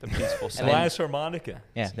quiet. The peaceful And sound. then- Glass harmonica.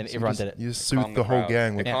 Yeah, then So everyone just- did it. You just Calm soothed the whole crowd.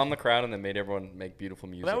 gang. They With, calmed the crowd and then made everyone make beautiful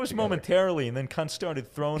music. That was together. momentarily, and then cunt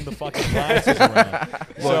started throwing the fucking glasses around.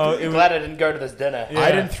 So it I'm was, glad I didn't go to this dinner. Yeah.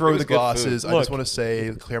 I didn't throw It was the good food. glasses. I Look. just want to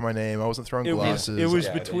say, clear my name. I wasn't throwing it was, glasses. it was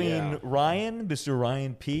Yeah, between yeah. Ryan, Mr.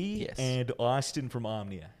 Ryan P, Yes. and Austin from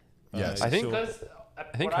Omnia. Yes. I think- so- Because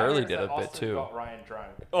I think what Hurley heard is did that a bit Austin too. Got Ryan drunk.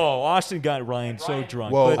 Oh, Austin got Ryan so Ryan-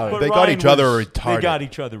 drunk. Well, but they got Ryan each other was- retarded. They got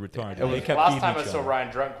each other retarded. They kept Last feeding time I each saw other.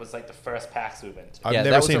 Ryan drunk was like the first PAX we went to. I've Yeah, that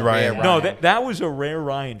never was seen a Ryan. rare No, Ryan. that was a rare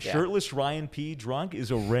Ryan. Yeah. Shirtless Ryan P drunk is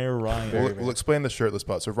a rare Ryan. We'll explain the shirtless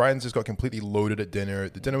part. So Ryan's just got completely loaded at dinner.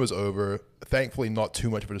 The dinner was over. Thankfully, not too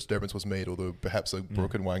much of a disturbance was made, although perhaps a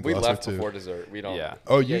broken wine We glass or left two. before dessert. We don't. Yeah.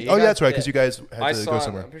 Oh, Yeah, you oh, guys that's right, did. because you guys had I to saw. go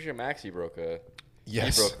somewhere. I'm pretty sure Maxie broke a.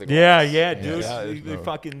 Yes. He broke the glass. Yeah, dude. Yeah, they no.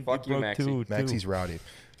 fucking Fuck you, broke Maxie. two. Maxie's rowdy.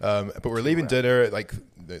 But we're leaving dinner. Like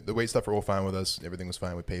the wait stuff were all fine with us. Everything was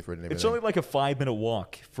fine. We paid for it and everything. It's only like a 5-minute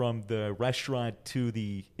walk from the restaurant to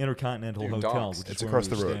the Intercontinental Dude, Hotel, donks. which It's is across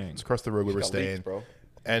where the we were road. staying. It's across the road where we're Got staying. leaks, bro.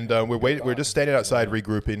 And we're just standing outside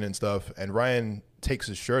regrouping and stuff. And Ryan takes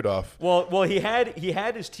his shirt off. Well, he had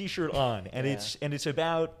his T-shirt on, and it's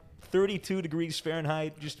about 32 degrees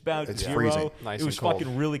Fahrenheit, just about It's zero. freezing. Nice it was and cold.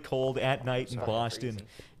 fucking really cold at night in Boston,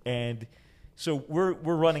 and so we're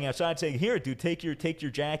running outside saying, "Here, dude, take your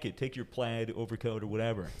jacket, take your plaid overcoat or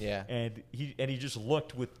whatever." Yeah. And he just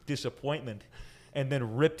looked with disappointment, and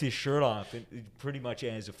then ripped his shirt off, and pretty much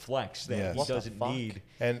as a flex that Yes. he What the doesn't fuck? need.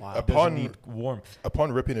 And Doesn't need warmth.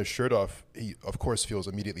 upon ripping his shirt off, he of course feels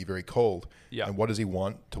immediately very cold. Yeah. And what does he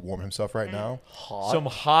want to warm himself right now? Some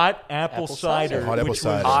hot apple cider. Hot apple which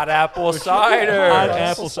cider. was Hot apple cider. Hot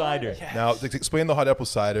apple cider. Now, to explain the hot apple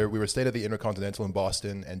cider, we were staying at the Intercontinental in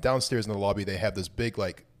Boston, and downstairs in the lobby they have this big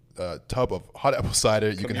tub of hot apple cider.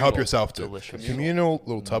 You can help Communal. yourself to. Delicious. Communal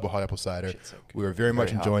little tub of hot apple cider. We were very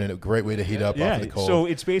much enjoying it. A great way to heat up Yeah, after the cold. so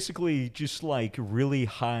it's basically just like really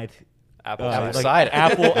hot Apple like cider.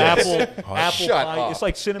 apple Shut pie. up. It's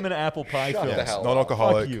like cinnamon apple pie Shut fills. the hell up.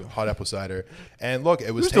 non-alcoholic Fuck you. hot apple cider. And look,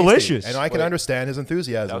 it was, was tasty, delicious. and I can Wait. understand his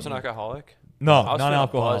enthusiasm. That was an alcoholic. No, I was feeling a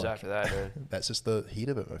non-alcoholic. buzz after that, dude. That's just the heat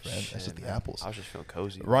of it, my friend. That's just the apples. I was just feeling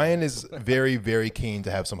cozy. Ryan is very, very keen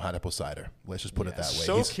to have some hot apple cider. Let's just put it that way.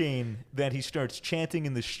 So He's- keen that he starts chanting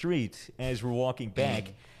in the street as we're walking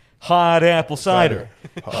back, "Hot apple cider,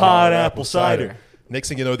 hot apple cider." Next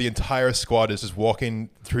thing you know, the entire squad is just walking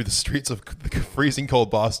through the streets of freezing cold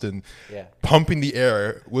Boston, Yeah. pumping the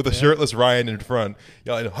air with a shirtless Ryan in front,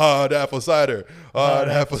 yelling, "Hot apple cider, hot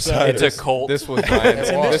apple cider." It's a cult. This was Ryan's.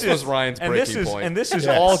 And this was Ryan's breaking point. And this is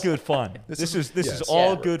Yes. all good fun. This is yes.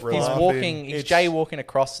 all Yeah. good He's fun. walking. He's It's- jaywalking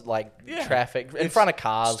across like Yeah. traffic in It's- front of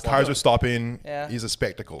cars. Cars are stopping. Yeah. He's a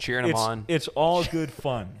spectacle. cheering him on. It's all good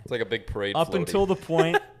fun. It's like a big parade. Up floating. until the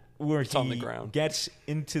point where on the he ground. gets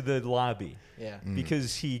into the lobby. Yeah.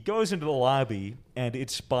 Because he goes into the lobby and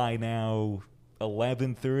it's by now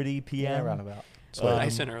 11:30 p.m. Yeah, roundabout. So,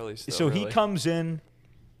 nice and early. Still, So he really. comes in,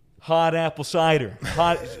 hot apple cider,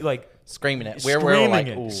 hot like screaming it. We're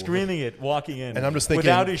like, screaming it, walking in. And I'm just thinking,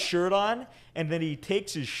 without his shirt on, and then he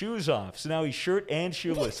takes his shoes off. So now he's shirt and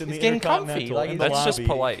shoeless in the getting comfy, Intercontinental like, in the that's lobby. just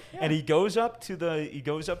polite. And he goes up to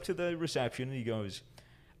the reception and he goes,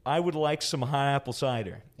 "I would like some hot apple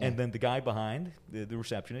cider." And then the guy behind the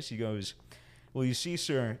receptionist, he goes, "Well, you see,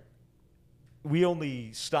 sir, we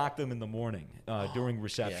only stock them in the morning during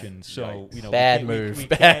reception, so you know, Bad we move. can't-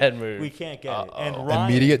 Bad move. We can't get it." And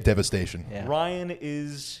Ryan, immediate devastation. Yeah. Ryan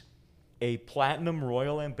is a platinum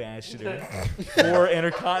royal ambassador for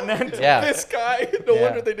Intercontinental. Yeah. This guy. No Yeah.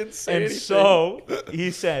 wonder they didn't say And anything. so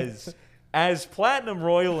he says, as platinum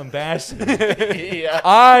royal ambassador, Yeah.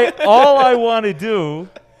 all I want to do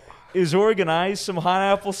is organize some hot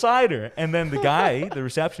apple cider. And then the guy, the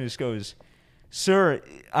receptionist, goes, "Sir,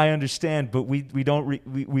 I understand, but we don't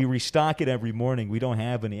we restock it every morning. We don't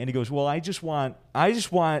have any." And he goes, "Well, I just want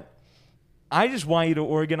you to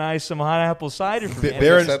organize some hot apple cider for me."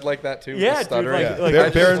 Baron- said like that too. Yeah, with dude,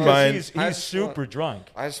 stuttering. Bear in mind- he's I just super want- drunk.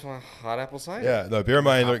 I just want hot apple cider. Yeah, no, bear in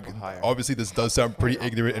mind, like, Apple higher. obviously this does sound pretty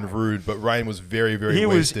ignorant and rude, but Ryan was very, very He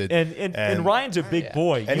was, wasted. and Ryan's a big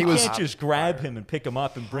boy. And You he was- can't just grab him and pick him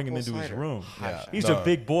up and bring him into his cider. room. Yeah, He's no. a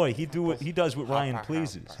big boy. He does what Ryan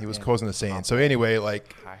pleases. He was causing a scene. So anyway,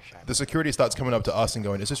 like, the security starts coming up to us and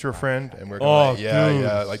going, "Is this your friend?" And we're going, Oh, "Yeah, dude.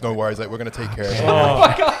 yeah." Like, no worries. Like, we're gonna take care of it.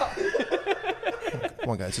 Oh, Come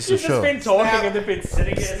on, guys, this is a show. been talking and they've been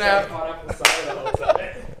sitting here saying pineapple cider the whole time.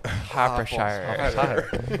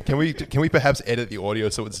 Hampshire. Can we perhaps edit the audio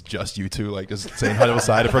so it's just you two, like, just saying "Hot apple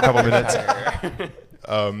cider" for a couple minutes?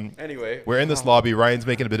 Anyway, We're in this lobby. Ryan's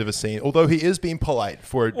making a bit of a scene, although he is being polite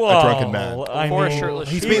for a well, drunken man. I For a mean, shirtless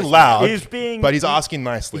He's He's- being loud, but he's he- asking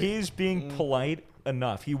nicely. He's being polite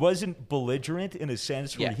enough. He wasn't belligerent in a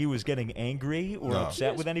sense where Yeah. he was getting angry or No.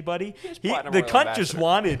 upset with anybody. platinum The royal cunt just ambassador.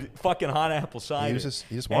 wanted fucking hot apple cider. He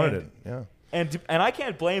just wanted it. And- Yeah. And I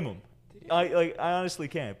can't blame him. I honestly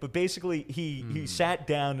can't. But basically, he sat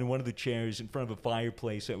down in one of the chairs in front of a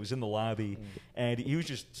fireplace that was in the lobby, and he was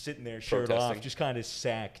just sitting there, shirt off, Protesting. just kind of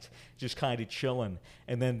sacked, just kind of chilling.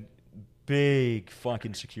 And then big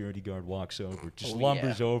fucking security guard walks over, just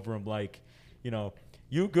lumbers over him like, you know,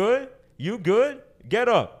 "You good? You good? Get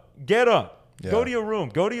up. Get up. Yeah. Go to your room.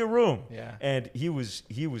 Go to your room." Yeah. And he was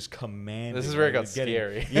commanding. This is where it got getting-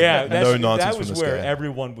 scary. Yeah, No nonsense that from was this where guy.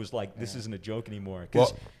 everyone was like, "This isn't a joke anymore."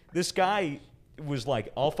 Because Well- this guy was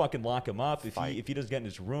like, "I'll fucking lock him up if he doesn't get in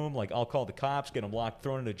his room. Like, I'll call the cops, get him locked,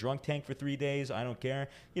 thrown in a drunk tank for 3 days. I don't care."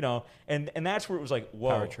 You know, and that's where it was like, whoa,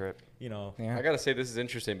 Power trip. You know, I gotta say this is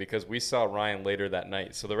interesting because we saw Ryan later that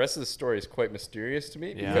night, so the rest of the story is quite mysterious to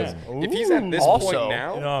me. Yeah. Because if he's at this Also, point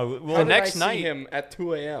now, no, how well, did next I see night- him at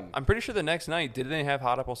 2 a.m. I'm pretty sure the next night, didn't they have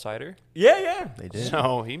hot apple cider? yeah. They did.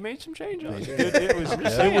 So he made some changes. It was.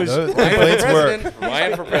 Yeah, It was. no, complaints were.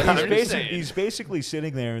 Ryan for president. He's basically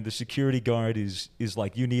sitting there, and the security guard is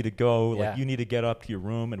like, "You need to go. Like, Yeah. you need to get up to your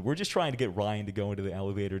room." And we're just trying to get Ryan to go into the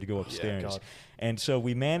elevator to go upstairs. God. And so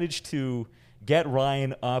we managed to get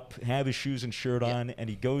Ryan up, have his shoes and shirt on, and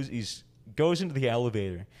he goes into the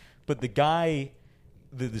elevator. But the guy,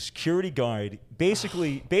 the security guard,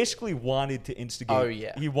 basically wanted to instigate. Oh,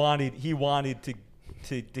 yeah. He wanted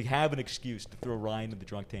to have an excuse to throw Ryan in the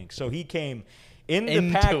drunk tank. So he came in the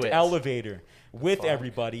Into packed it. elevator with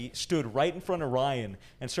everybody, stood right in front of Ryan,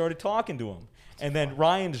 and started talking to him. And then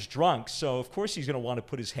Ryan's drunk, so of course he's going to want to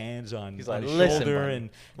put his hands on, He's on like, his "Listen, shoulder buddy." and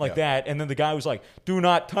like Yeah. that. And then the guy was like, "Do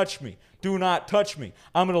not touch me. Do not touch me.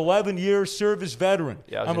 I'm an 11-year service veteran.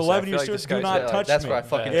 Yeah, I was I'm an gonna say, I 11-year feel like service. this Do guy's not like, touch that's me." where I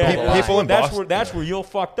fucking Yeah, draw the line. People in that's Boston- where where you're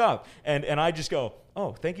fucked up. And I just go,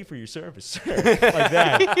 "Oh, thank you for your service," sir." Like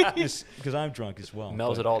that, because I'm drunk as well.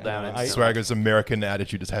 Melts But, it all down. I- Swagger's American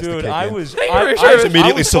attitude just has to Dude, kick I in. was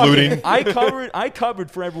immediately saluting. I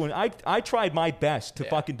covered for everyone. I tried my best to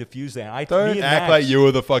fucking defuse that. Don't me and act Max- like you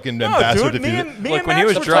were the fucking No, ambassador dude, to me do and, it. me Look, and when Max he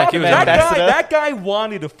was were drunk, talking he was about ambassador. that guy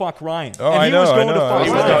wanted to fuck Ryan. Oh, and I he know, was I going know. to fuck I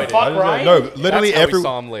was Ryan. going- Fuck I was Ryan? No, literally That's how we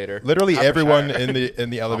saw him later. Literally Hampshire. everyone in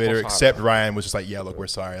the elevator Apple except cider. Ryan was just like, "Yeah, look, we're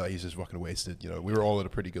sorry. Like, he's just fucking wasted." You know, we were all at a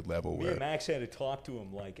pretty good level. Me Where, and Max had to talk to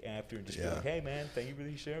him like after and just be Yeah. like, "Hey man, thank you for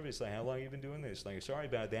your service. Like, how long you been doing this? Like, sorry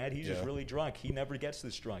about that. He's just Yeah. really drunk. He never gets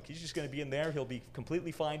this drunk. He's just going to be in there. He'll be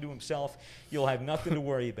completely fine to himself. You'll have nothing to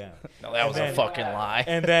worry about." No, that And was then- a fucking lie.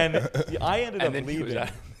 And then I ended up And then he was leaving, out.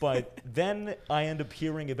 but then I ended up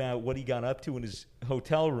hearing about what he got up to in his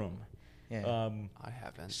hotel room. Yeah. I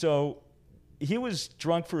haven't. So he was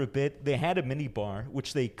drunk for a bit. They had a mini bar,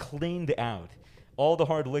 which they cleaned out. All the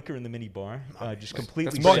hard liquor in the mini bar, just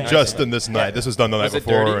completely. not sank. just in this night. This was done the night Was it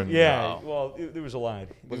before. dirty? And, Yeah, well, there was a lot.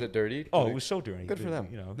 Was it dirty? Oh, it was so dirty. Good for but, them.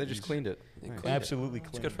 You know, They just it was cleaned it. Nice. absolutely clean.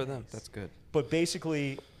 It's good for them. That's good. But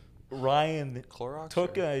basically, Ryan Clorox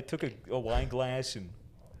took or- a wine glass and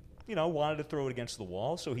wanted to throw it against the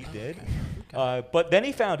wall, so he did. But then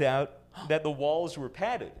he found out that the walls were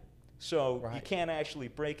padded. So you can't actually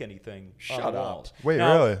break anything on the walls. Wait,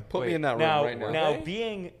 now, really? Put me in that room right now. Now,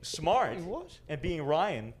 being smart and being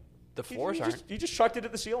Ryan, The floors you just chucked it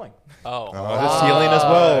at the ceiling. Oh. The ceiling as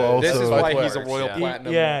well. Also. This is why he's a works, royal yeah.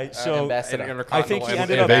 platinum. So ambassador. I think he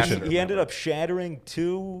ended Innovation. up shattering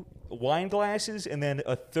 2 wine glasses, and then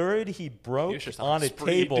a third he broke was just on on a a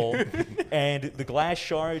spree, table, and the glass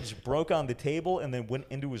shards broke on the table and then went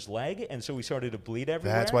into his leg, and so he started to bleed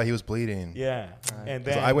everywhere. That's why he was bleeding. Yeah, and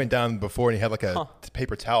 'Cause then I went down before and he had like a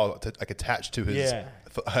paper towel attached to his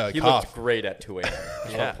He cough. looked great at 2 a.m.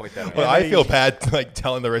 I'll point that out. Well, I feel bad like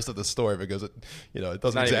telling the rest of the story because it doesn't not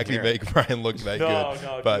even exactly here. make Brian look that good.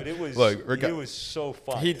 No, but dude, it was look, it was so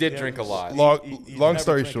fun. He did drink a lot. He's long never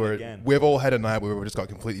story drinking short, again. we've all had a night where we just got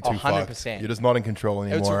completely too fucked. 100%. You're just not in control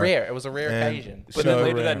anymore. It was a rare And occasion. But so then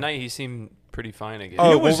later rare. that night, he seemed pretty fine again. Oh,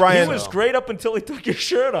 He well, was, Ryan- he was great up until he took his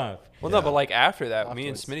shirt off. Well, no, but like after that, me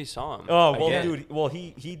and Smitty saw him. Oh well, again. dude. Well,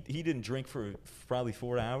 he didn't drink for probably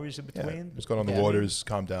 4 hours in Yeah, between. just got on the waters,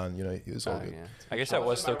 calm down. He was all Oh, good. yeah. I guess that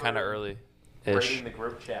was still kind of early. Reading the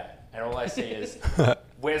group chat, and all I see is,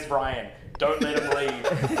 "Where's Ryan? Don't let him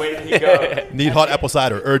leave. Where did he go?" Need hot apple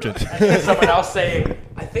cider, urgent. And then someone else saying,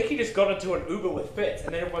 "I think he just got into an Uber with Fitz,"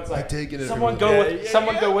 and then everyone's like, did get into "Someone an go Uber. with,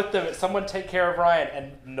 someone go with them. Someone take care of Ryan,"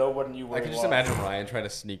 and no one knew where I he can was. just imagine Ryan trying to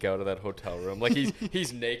sneak out of that hotel room. Like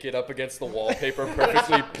he's naked up against the wallpaper,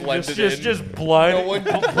 perfectly blended in. Just blood, No one-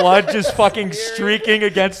 blood just fucking streaking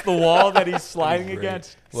against the wall that he's sliding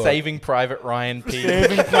against. Look. Saving Private Ryan P.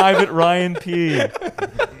 Saving Private Ryan P.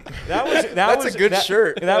 That's a good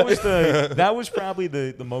shirt. That was probably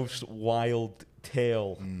the most wild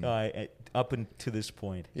tale up until this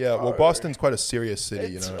point. Yeah, well, Boston's quite a serious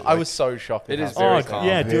city. I was so shocked. It at is how- very Oh calm.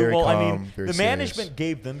 yeah, Very dude. Well, I mean, calm, very the serious. management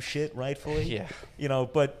gave them shit rightfully. Yeah.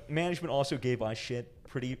 But management also gave us shit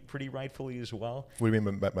pretty rightfully as well. What do you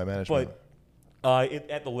mean by management? But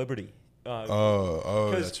at the Liberty. That's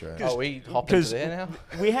right. Oh, we hop into there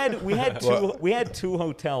now. we had two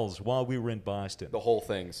hotels while we were in Boston. The whole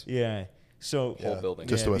things. Yeah. So Whole building.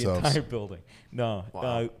 Just to the ourselves. entire building.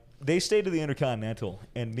 No. They stayed at the Intercontinental,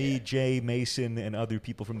 and me, Jay, Mason, and other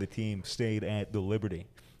people from the team stayed at the Liberty.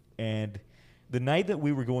 And the night that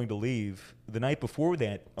we were going to leave, the night before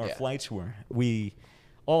that, our flights were. We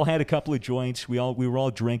all had a couple of joints. We were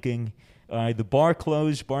all drinking. The bar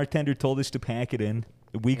closed. Bartender told us to pack it in.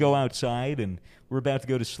 We go outside, and we're about to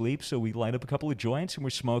go to sleep, so we light up a couple of joints, and we're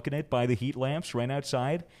smoking it by the heat lamps right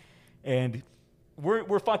outside. And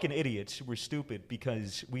we're fucking idiots. We're stupid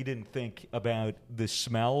because we didn't think about the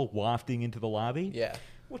smell wafting into the lobby. Yeah.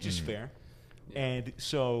 Which is fair. And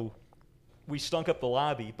so we stunk up the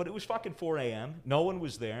lobby, but it was fucking 4 a.m. No one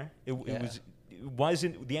was there. It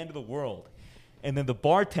wasn't the end of the world. And then the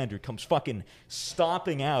bartender comes fucking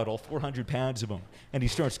stomping out, all 400 pounds of him, and he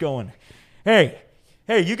starts going, hey,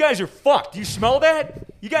 you guys are fucked. You smell that?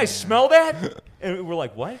 You guys smell that? And we're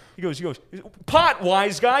like, what? He goes, pot,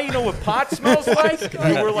 wise guy. You know what pot smells like?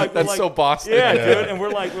 And we're like, That's so Boston. Yeah, dude. And we're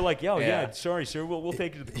like, yo, sorry, sir. We'll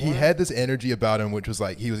take you to the corner. He had this energy about him, which was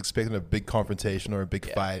like he was expecting a big confrontation or a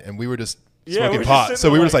big fight, and we were just Yeah, smoking we're just pot. sitting So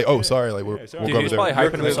we there were just like, like, oh, yeah, sorry, like yeah, sorry. we'll Dude, go he over was there. probably You're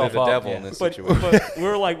hyping clearly himself the up. devil in this But situation.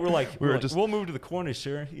 we're like, just- we'll move to the corner,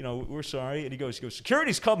 sir. We're sorry. And he goes,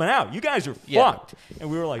 security's coming out. You guys are Yeah. fucked. And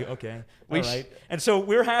we were like, okay, all right. And so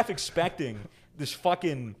we're half expecting this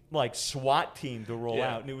fucking like SWAT team to roll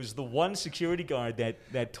out, and it was the one security guard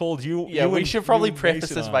that told you. Yeah, you we and- should probably you and preface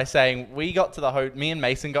Mason this on. by saying me and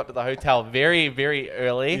Mason got to the hotel very, very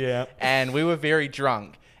early, Yeah. and we were very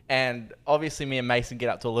drunk. And obviously, me and Mason get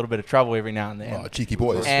up to a little bit of trouble every now and then. Oh, cheeky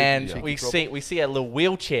boys. And Yeah. we see a little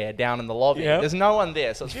wheelchair down in the lobby. Yeah. There's no one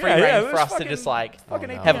there, so it's free Yeah, reign it for was us to fucking- just like fucking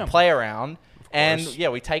have 8 a play around. And course. yeah,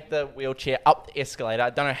 we take the wheelchair up the escalator. I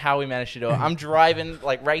don't know how we managed to do it. I'm driving,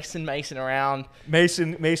 like racing Mason around.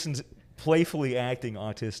 Mason's playfully acting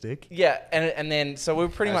autistic. Yeah, and then so we were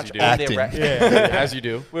pretty As much you do. on Acting. their As you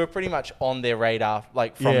do. we were pretty much on their radar,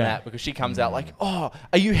 like from Yeah. that, because she comes out like, "Oh,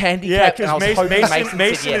 are you Yeah, handicapped?" And I was because hoping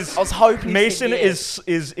Mason said yes. I was hoping he Mason said yes.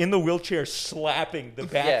 is in the wheelchair slapping the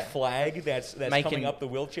back Yeah. flag that's Making- coming up the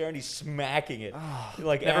wheelchair, and he's smacking it.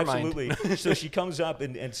 Like never mind. absolutely. So she comes up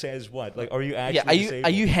and says, "What? Like, are you actually Yeah, disabled?"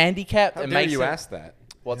 are you handicapped? How and dare Mason, you ask that?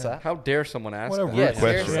 What's that? How dare someone ask What a that? rude Yeah, question.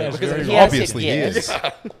 seriously, Yeah, because very if rude. he had Obviously, he said is.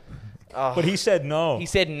 yes, But he said no. he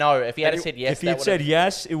said no. If he had said yes, if he that had would said have.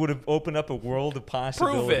 yes, it would have opened up a world of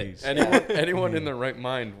possibilities. Anyone in their right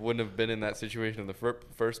mind wouldn't have been in that situation in the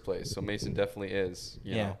first place. So Mason definitely is.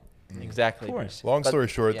 You Yeah, know. exactly. Of course. Long But- story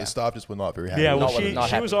short, yeah. the staff just were not very happy. Yeah, with well, it. Not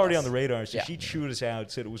she happy was with already us. on the radar, so Yeah. she chewed us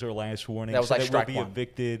out, said it was our last warning. That was said like that strike we'll be one.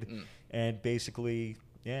 evicted, and basically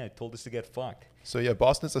Yeah, told us to get fucked. So yeah,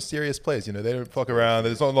 Boston's a serious place. You know, they don't fuck around.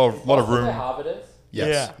 There's not a lot of room. Harvard is.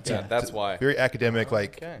 Yes. Yeah, that's why. Very academic,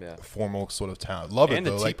 like Yeah. formal sort of town. Love it And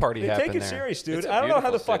the though. Tea Like, Party They happened take it there. serious, dude. It's a I don't know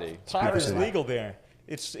how the beautiful fuck city. pot beautiful is city. legal there.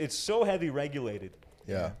 It's so heavy regulated.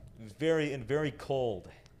 yeah. It's very cold.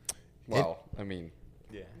 Well, I mean,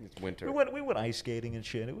 Yeah. it's winter. We went ice skating and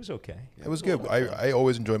shit. It was okay. It was good. I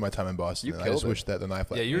always enjoy my time in Boston. You and I just killed wish that the night.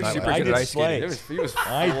 Yeah, you were nightlife- super I good did at ice skating. slay. He was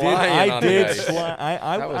I flying on the did. ice.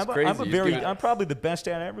 That was crazy. I'm a He was very. giving- I'm probably the best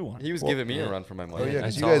at everyone. He was giving me a run for my Oh money. yeah, I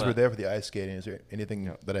because you saw guys that. were there for the ice skating. Is there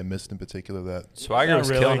anything that I missed in particular that Swagger Not was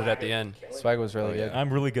really. killing it at the end. Swag was really good.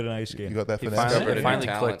 I'm really good at ice you skating. got that He finesse? finally, Discovered a it new finally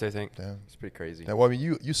talent. clicked, I think. Damn. It's pretty crazy. Yeah, well, I mean,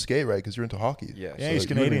 you skate, right? Because you're into hockey. Yeah. Yeah, he's you would've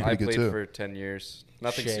been Canadian. I pretty good played too. for 10 years.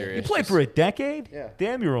 Nothing Shit. serious. You played just- for a decade? Yeah.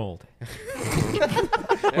 Damn, you're old.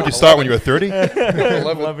 Would you start when you were 30?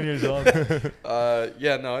 11 years old.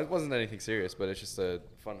 Yeah, no, it wasn't anything serious, but it's just a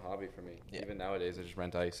fun hobby for me. Yeah. Even nowadays, I just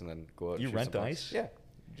rent ice and then go out. and You shoot rent some ice? Yeah,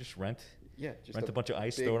 You just rent just a bunch of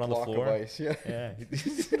ice, big throw it on the block of floor. ice, Yeah, Yeah,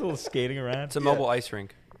 a little skating around. It's a mobile ice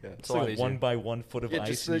rink. yeah. It's It's a lot like a easier. 1 by 1 foot of Yeah, ice,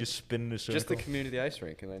 just and you the- just spin in a circle. Just the community ice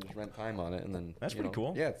rink, and then just rent time on it, and then That's you pretty know,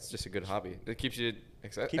 cool. Yeah, it's just a good hobby. It keeps you you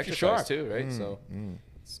exercise sharp. too, right? So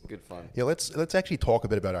it's good fun. Yeah, let's actually talk a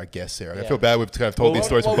bit about our guests here. I Yeah. feel bad we've kind of told these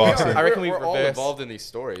stories from Boston. I reckon we we're all reverse. involved in these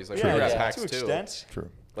stories. Like yeah, we're at yeah, PAX to too. extent. True.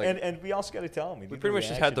 Like, And we also got to tell them. We pretty much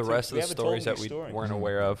just had the rest of the stories that we weren't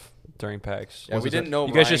aware of during PAX. yeah, we didn't know.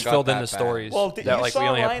 You guys Ryan just got filled in that the bad. stories Well, that you like we saw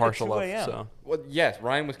only had Ryan at partial 2 of. a.m. So Well, yes,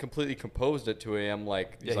 Ryan was completely composed at 2 a.m.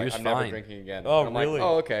 Like, Yeah, he's he like, was I'm never fine. drinking again. Oh, And I'm really? Like,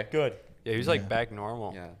 oh, okay. Good. yeah, he was like back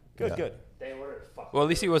normal. Yeah. Good, Yeah. good. They ordered fuck. Well, at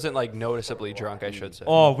least he wasn't like noticeably drunk, I should say.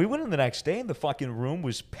 Oh, we went in the next day, and the fucking room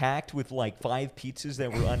was packed with like 5 pizzas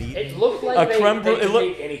that were uneaten. It looked like A creme they brulee. could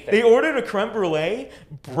make anything. They ordered a creme brulee,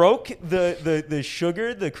 broke the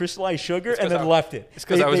sugar, the crystallized sugar, and then left it. It's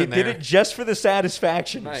 'cause They- I wasn't They did there. it just for the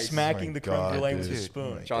satisfaction of Nice. smacking My the creme God, brulee with a dude.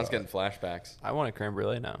 spoon. My John's God. getting flashbacks. I want a creme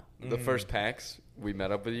brulee now. The first PAX, we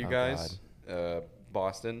met up with you guys,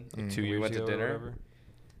 Boston. 2 we years went ago to or dinner, whatever.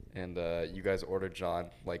 and you guys ordered John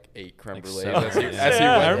like 8 creme Like brulees 7. as he, Yeah. as he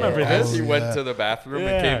Yeah, went, I remember as this. he went to the bathroom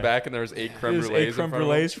and Yeah. came back, and there was 8 creme There's brulees. 8 creme in front of him.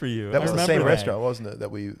 brulees for you. That was I the remember same that. restaurant, wasn't it?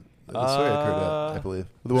 That the story occurred at, I believe.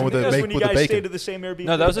 The one with I the think that's make when you with the guys bacon. stayed at the same Airbnb.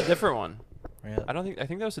 No, that was a different one. Really? I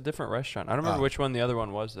think that was a different restaurant. I don't remember which one the other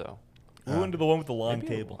one was though. We went to the one with the long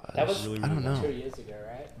Maybe it table. That was really, I don't know. 2 years ago,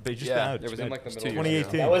 right? They just Yeah, out. It was in like the It's middle 2 of years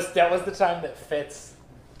 2018. That was the time that Fitz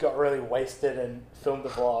got really wasted and filmed the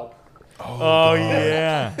vlog. Oh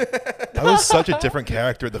yeah. That was such a different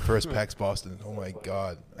character at the first PAX Boston. Oh my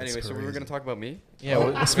God. That's Anyway, so we were crazy. going to talk about me? Yeah.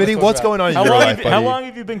 well, Smitty, what's going on in How your long, life, have, buddy? how long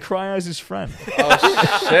have you been Kryoz's friend?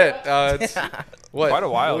 Oh, shit. It's, what? Quite a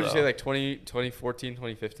while, What would you say, though. like 2014,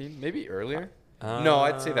 2015? Maybe earlier? No,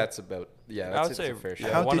 I'd say that's about, I would I'd say a fair yeah,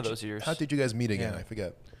 shot. one did of you- those years. How did you guys meet again? Yeah. I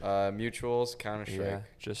forget. Mutuals, Counter-Strike. Yeah,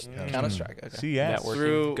 just Counter-Strike. Okay. CS. networking,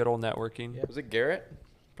 Through- good old networking. Was it Garrett?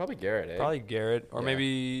 Probably Garrett, eh? Probably Garrett, or Yeah.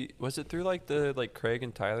 maybe was it through like the Craig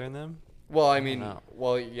and Tyler and them? Well, I mean, know.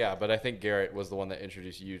 well, yeah, but I think Garrett was the one that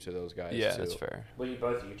introduced you to those guys, Yeah, too. that's fair. Were you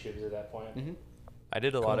both YouTubers at that point? Mhm. I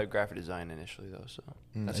did a lot of graphic design initially though, so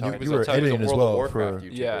that's And how you- I you did. were That's how he was a editing as World of well Warcraft for-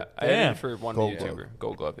 YouTuber. Yeah, I Damn. edited for one Gold YouTuber, Glove.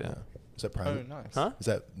 Gold Glove. Yeah, Yeah. Is that Oh, private? nice. huh? Is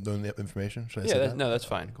that known information? Should I Yeah, say that, no, that's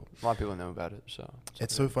fine. A lot of people know about it, so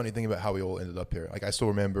It's so funny thinking about how we all ended up here. Like I still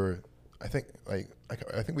remember. I think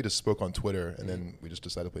we just spoke on Twitter and then we just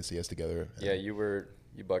decided to play CS together. and- Yeah, you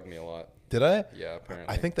bugged me a lot. Did I? Yeah,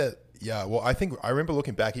 apparently. I think that. Yeah. Well, I remember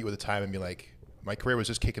looking back at you at the time and being like, my career was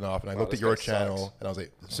just kicking off, and I Wow, looked at this your guy channel sucks. and I was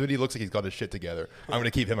like, Smitty looks like he's got his shit together. I'm gonna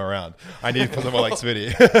keep him around. I need someone like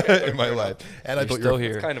Smitty in my life. And I You're thought still you were,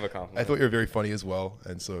 here. It's kind of a compliment. I thought you were very funny as well,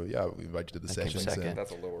 and so yeah, we invited you to the Thank you, sessions. second. and-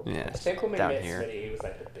 That's a lower Yeah. bar. I think when we Down met here. Smitty, he was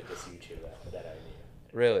like the biggest YouTuber that I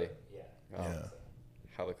knew. Really? Yeah. Oh, Yeah.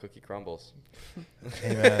 How the cookie crumbles.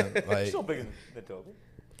 Hey man, like Still bigger than Toby.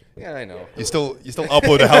 Yeah, I know. you still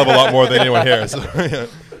upload a hell of a lot more than anyone here. So, yeah.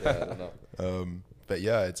 Yeah, I don't know. But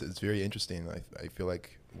yeah, it's very interesting. I feel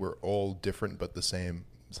like we're all different but the same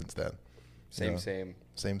since then. Same, Yeah. same.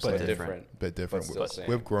 Same, But same. different. Bit different. But still same.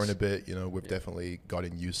 We've grown a bit, we've definitely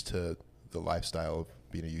gotten used to the lifestyle of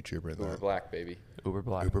being a YouTuber and Uber that. black, baby. Uber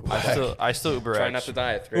Black. Uber Black. I still Uber Try X. not to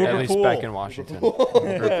die at 3 Uber At a.m. least Pool. back in Washington.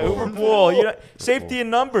 Yeah, Uber pool. Safety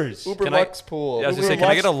in numbers. Uber Can I- Lux pool. Yeah, I was Uber gonna say,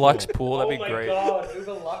 can I get a Lux Lux pool? That'd be oh great. my god,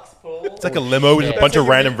 Uber Lux pool. It's like a limo with a Yeah. bunch of That's how you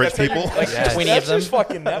random meet- rich that's how you- people. Like Yes. 20 That's of them. just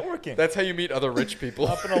fucking networking. That's how you meet other rich people.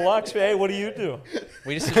 Up in a Lux, hey, what do you do?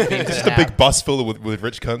 We just need to be It's just a big bus full with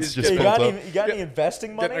rich cunts just You filled got, up. any, you got any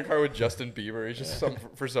investing Get in money? a car with Justin Bieber. He's just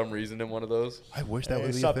for some reason in one of those. I wish that Hey,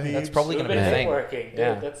 would be a sup, thing. Beebs? That's probably Uber gonna be a thing. networking, dude.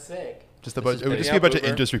 Yeah. That's sick. Just a bunch. It would is just be a bunch of Uber.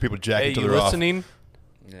 industry people jacking Hey, each you other off. listening?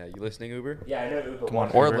 Yeah, you listening, Uber? Yeah, I know Uber. Come on,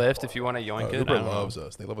 wants Or Uber. Lyft if you want to yoink it. I Uber don't know. loves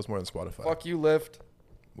us. They love us more than Spotify. Fuck you, Lyft.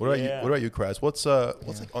 What about Yeah. you? What about you, Kryoz? What's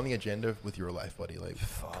like on the agenda with your life, buddy? Like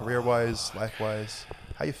career-wise, life-wise,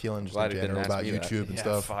 how you feeling just Glad in he didn't general ask about me that. YouTube and Yeah,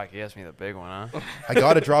 stuff? fuck, you asked me the big one, huh? I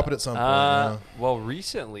gotta drop it at some point. you know? Well,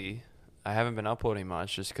 recently I haven't been uploading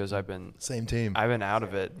much just because I've been Same team. out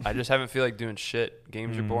of it. I just haven't feel like doing shit.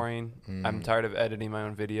 Games are boring. I'm tired of editing my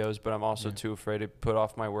own videos, but I'm also too afraid to put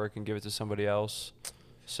off my work and give it to somebody else.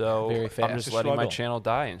 So Very fair. I'm just It's a letting my struggle. channel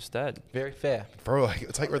die instead. Very fair. Bro, like,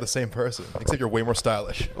 it's like we're the same person, except you're way more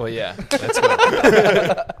stylish. Well, yeah, that's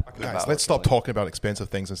good. Guys, let's stop talking about expensive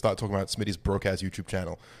things and start talking about Smitty's broke-ass YouTube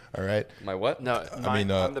channel. All right? My what? No,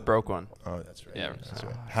 mean, I'm the broke one. Oh, that's right. Yeah. That's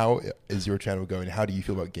right. How is your channel going? How do you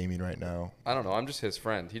feel about gaming right now? I don't know. I'm just his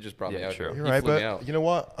friend. He just brought me Yeah, out true. here. You're He right, flew me but out. you know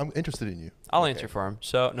what? I'm interested in you. I'll answer for him.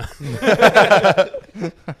 So, no.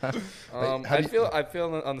 how do you- I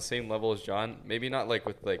feel on the same level as John. Maybe not like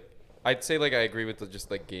with like. I'd say like I agree with just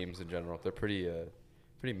like games in general. They're pretty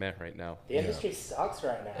meh right now. The industry sucks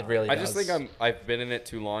right now. It really I does. just think I've been in it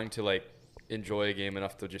too long to like enjoy a game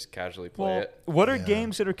enough to just casually play Well, it. what are Yeah.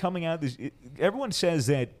 games that are coming out? Everyone says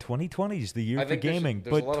that 2020 is the year I for think there's- gaming,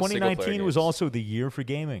 there's a but lot of single-player 2019 was games. also the year for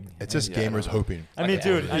gaming. It's just Yeah, I don't gamers know. hoping. I mean,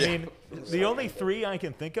 dude, I Yeah. mean, the only three I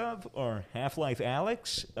can think of are Half-Life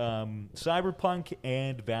Alyx, Cyberpunk,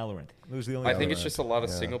 and Valorant. Those are the only I think three. it's just a lot of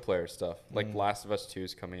Yeah. single player stuff. Like Last of Us 2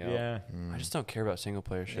 is coming out. Yeah. I just don't care about single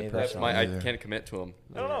player shit. Yeah, That's personally. I either. can't commit to them.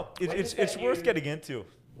 I don't know. When It's is that worth new- getting into.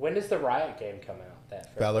 When does the Riot game come out? That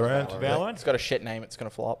first Valorant? Valorant? It's got a shit name. It's gonna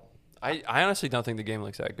flop. I honestly don't think the game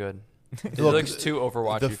looks that good. It Look, looks too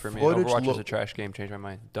Overwatchy the for me. footage Overwatch is look- a trash game. Changed my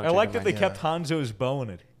mind. Don't I change like my that they mind. kept Hanzo's bow in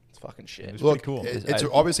it. It's fucking shit. It's Look, pretty cool. it's I-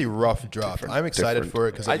 obviously rough draft. I'm excited for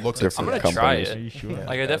it because it looks I'm gonna exciting. try Are it. you sure? Like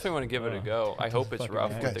I definitely want to give it a go. I hope it's fucking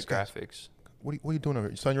rough nice. with the Guys, graphics. What are you doing over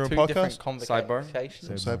here? You starting your own Two different podcast?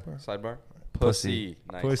 convocations. Sidebar? Sidebar. Pussy.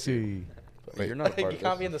 Nice. Pussy. Wait, you're not a part You of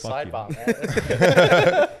can't be this. in the Fuck you. sidebar,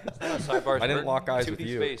 man. Sidebars I didn't hurt. lock eyes 2D with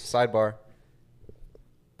you. space. Sidebar.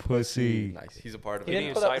 Pussy. Nice. He's a part of He it.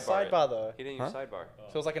 didn't didn't put use up the sidebar. sidebar though. He didn't use Huh? sidebar.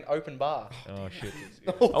 So it was like an open bar. Oh, shit.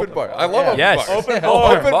 Open bar. I love Yeah. open Yes. bars. Open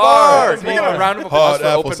bar. Open bars. Can we get a round of applause Hot for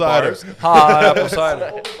apple open cider. bars? Hot apple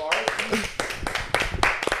cider.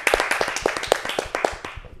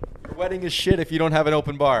 Your wedding is shit if you don't have an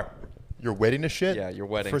open bar. Your wedding is shit? Yeah, your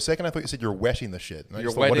wedding. For a second, I thought you said you're wetting the shit. And I Your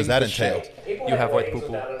just thought, what does that wedding the entail? shit. People You have have white weddings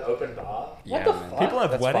poo-poo. without an open bar. Yeah, What the man. fuck? People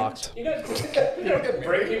have That's weddings? fucked. You don't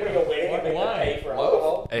bring people to your wedding and make them pay for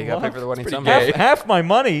alcohol. Hey, you gotta pay for the wedding pretty somehow. gay. Half my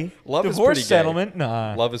money. Love is divorce pretty gay. settlement.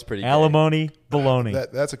 Nah. Love is pretty gay. Alimony.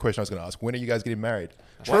 Baloney. That's a question I was going to ask. When are you guys getting married?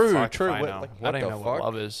 True, Fuck if true. I What- know. like, I what don't even the know what fuck?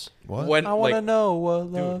 love is. What? When, I want to like, know what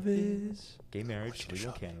love is. Gay marriage.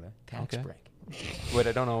 Legal in Canada. Tax Okay. break. Wait,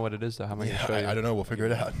 I don't know what it is though. How am I gonna show you? I don't know. We'll figure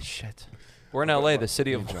it out. Shit. We're in LA, the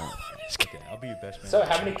city of. Okay, I'll be your best man. So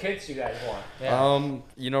how many kids do you guys want?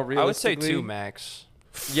 You know, I would say realistically, 2 max.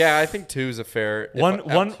 Yeah, I think 2 is a fair.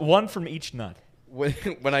 if One from each nut.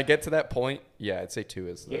 When I get to that point, yeah, I'd say 2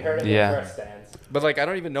 is. You The, heard it Yeah. first, Stans. but like, I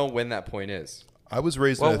don't even know when that point is. I was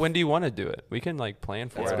raised Well, in a- when do you want to do it? We can like plan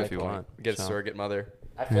for That's a it good if you point. want. Get a So- surrogate mother.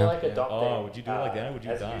 I feel Yeah. like adopting. Oh, would you do it like that, or would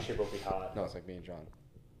you as die? a YouTuber would be hard. No, it's like me and John.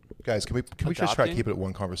 Guys, can we just try to Adopting? keep it at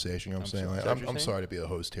one conversation? You know what I'm saying? sorry. Like, Is that what I'm you're saying? sorry to be a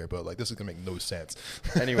host here, but like this is gonna make no sense.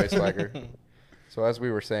 Anyway, Swagger. So as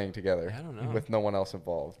we were saying together, I don't know. with no one else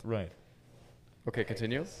involved. Right. Okay,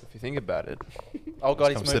 continue. If you think about it, Oh god,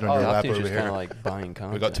 he's come moved. sit on your Oh, lap adopting is over just kind here. of like buying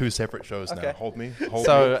content. We got 2 separate shows now. Okay. Hold me. Hold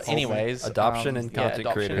So, me, hold me. anyways, Adoption and content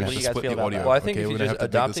adoption. creators. What Have do you to guys split feel the about audio. that? Well, I Okay, think we're if you gonna just have to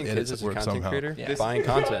make this adopting edit kids to as a work content somehow. creator, Yeah. buying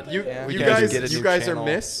content. You, Yeah. you We gotta guys, get a you new guys are channel.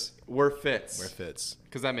 miss. We're fits. Where it fits.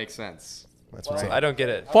 Because that makes sense. That's what's up. I don't get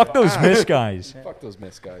it. Fuck those miss guys. Fuck those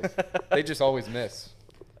miss guys. They just always miss.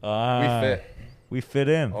 We Ah, fit. We fit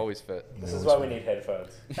in. Always fit. This is why we need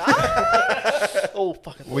headphones. Oh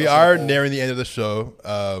fucking. We are nearing the end of the show,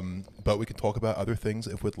 but we can talk about other things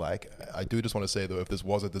if we'd like. I do just want to say though, if this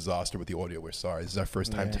was a disaster with the audio, we're sorry. This is our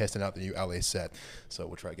first time testing out the new LA set, so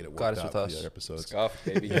we'll try to get it Glad worked it's out with for the us. other episodes. Scuff,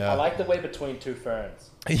 baby. Yeah. I like the way between 2 ferns.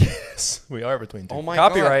 Yes, we are between 2. Oh my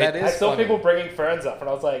Copyright. god, that I is saw funny. people bringing ferns up, and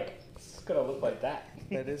I was like, "It's gonna look like that."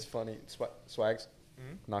 That is funny. Swags,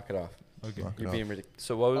 knock it off. Okay. Knock it You're off. being ridiculous.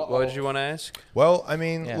 So what did you want to ask? Well, I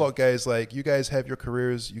mean, Yeah. look, guys, like you guys have your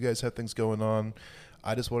careers, you guys have things going on.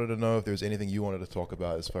 I just wanted to know if there's anything you wanted to talk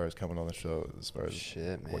about as far as coming on the show, as far as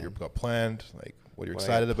Shit, what man. you've got planned, like what you're What I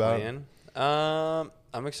excited got about. planned?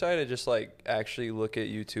 I'm excited to just like actually look at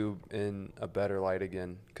YouTube in a better light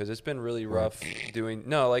again because it's been really rough doing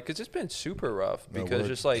it's just been super rough No, because word.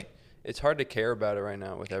 just like it's hard to care about it right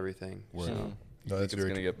now with everything. Word. So No, Think that's it's very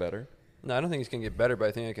gonna get better. No, I don't think it's gonna get better, but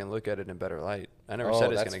I think I can look at it in a better light. I never Oh,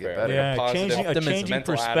 said it's that's gonna get fair. better. Yeah, Positive changing optimism.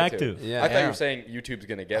 mental perspective. attitude. Yeah. I thought you Yeah. were saying YouTube's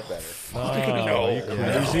gonna get better. Are you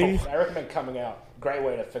crazy? I recommend coming out. Great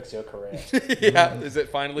way to fix your career. Yeah, is it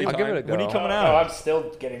finally I'll time? give it a go. When are you coming No, out? I'm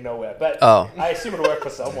still getting nowhere. But Oh. I assume it'll work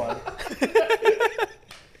for someone.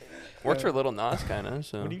 Worked for Little Nas, kind of.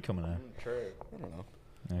 So. When are you coming out? True. I don't know.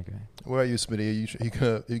 Okay. Where are you, Smitty?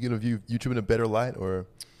 Are you gonna view YouTube in a better light, or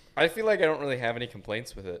I feel like I don't really have any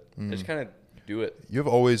complaints with it. I just kind of do it. you've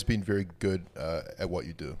always been very good at what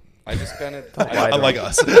you do? I just kind of. Unlike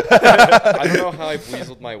us. I don't know how I've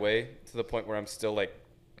weaseled my way to the point where I'm still like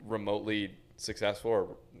remotely successful, or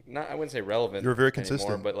not. I wouldn't say relevant. You're very anymore,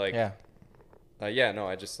 consistent. but like, Yeah. no,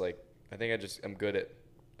 I just like. I think I'm good at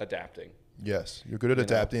adapting. Yes, you're good at you know?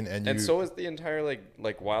 adapting, and so is the entire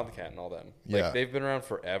like Wildcat and all them. Yeah. Like they've been around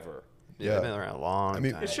forever. Yeah, they've been around a long time.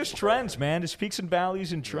 It's just trends, man. It's peaks and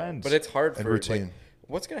valleys and trends. But it's hard And for routine. like,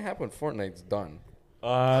 what's gonna happen when Fortnite's done?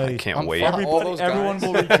 I can't wait. All those Everyone guys.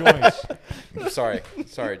 will rejoice.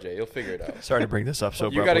 sorry, Jay, you'll figure it out. Sorry to bring this up so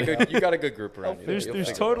You abruptly. got a good group around you. There's You'll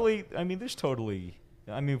figure it out. totally.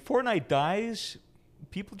 I mean, Fortnite dies,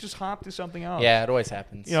 people just hop to something else. Yeah, it always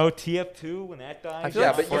happens. You know, TF2 when that dies. feel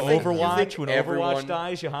like for you think Overwatch, when Overwatch everyone-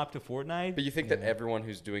 dies, you hop to Fortnite. But you think that everyone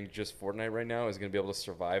who's doing just Fortnite right now is going to be able to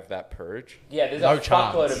survive that purge? Yeah, there's No a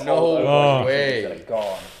fuckload chance. of No old Overwatch way. games that are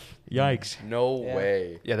gone. Yikes. No Yeah.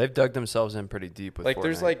 way. Yeah, they've dug themselves in pretty deep with Like Fortnite.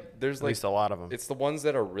 there's At like least a lot of them. it's the ones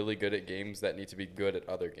that are really good at games that need to be good at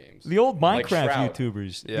other games. The old Like Minecraft Shroud.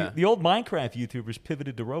 YouTubers. Yeah. The old Minecraft YouTubers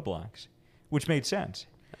pivoted to Roblox, which made sense.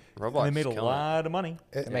 Roblox And they made a is killing it. lot of money.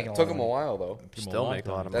 They're making It a took lot them of a money. while though. Still make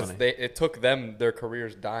a lot of That's money. it took them their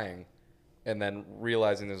careers dying, and then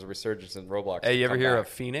realizing there's a resurgence in Roblox. Hey, to you ever come hear back. of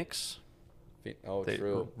Phoenix? Oh, They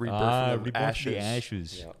true. rebirth from the Reborn ashes. from the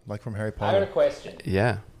ashes. Yeah. like from Harry I got a Potter. question.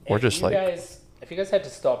 Yeah, or If just you like guys, if you guys had to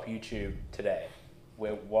stop YouTube today,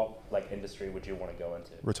 what like industry would you want to go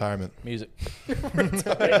into? Retirement. Music.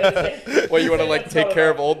 Well, you want to like take care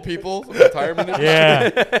of old people? Retirement? Yeah.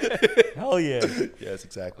 Hell yeah. Yes,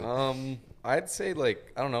 exactly. I'd say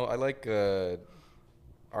like I don't know. I like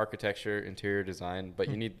architecture, interior design, but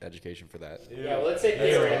you need education for that. Yeah, well, let's say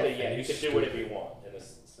theoretically, yeah, you can do whatever you want in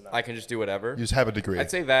this scenario. I can just do whatever. You just have a degree. I'd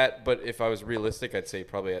say that, but if I was realistic, I'd say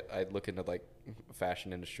probably I'd look into like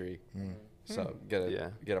fashion industry. So get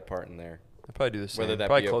a part in there, I'd probably do the same. Whether that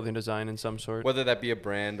Probably be a- clothing design in some sort. whether that be a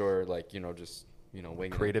brand or like just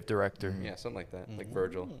wing Creative director. Yeah, something like that, like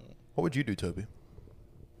Virgil. What would you do, Toby?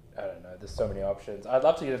 I don't know. There's so many options. I'd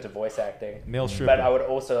love to get into voice acting, Male stripper. but I would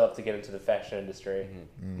also love to get into the fashion industry.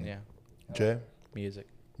 Yeah. Jay? Music.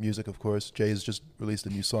 Music, of course. Jay's just released a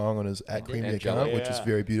new song on his @Creamy Angelic. account, which is Yeah.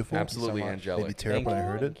 very beautiful. Absolutely much. Made me angelic. tear up Thank when I you.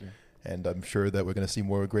 heard it. Thank you. And I'm sure that we're going to see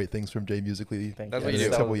more great things from Jay musically Thank That's in what the you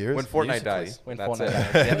next do. couple of years. When Fortnite Musically. dies, When that's Fortnite it.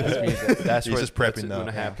 dies. Yeah, that's music. That's He's what just prepping that's now. when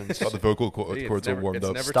it happens. All the vocal It's cords are never- warmed it's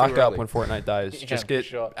up. never Stock too up early. when Fortnite dies. Yeah, Just for get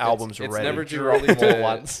sure. albums It's ready. never too Drop early them all to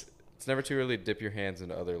once. It's never too early to dip your hands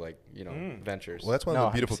into other ventures. Well, that's one No,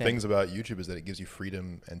 of the beautiful 100%. things about YouTube is that it gives you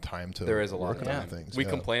freedom and time to There is a lot work of on time. things. We yeah.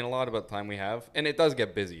 complain a lot about the time we have, and it does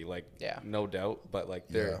get busy, Yeah. no doubt. But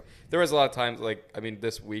Yeah. there was a lot of times,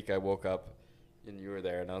 this week I woke up and you were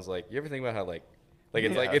there, and I was like, you ever think about how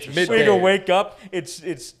it's So midday? you go wake up,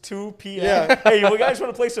 it's 2 p.m. Yeah. Hey, you guys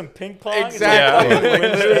want to play some ping pong? Exactly. It's like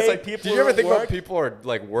Wednesday, It's like, people did you ever are think at about work. people are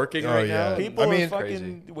working Oh, right yeah. now? People I mean- are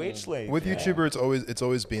fucking wage slaves. With man. YouTuber, it's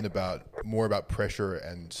always been more about pressure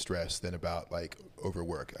and stress than about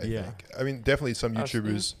overwork. I Yeah. think. I mean, definitely some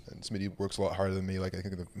Absolutely. YouTubers, and Smitty works a lot harder than me. Like I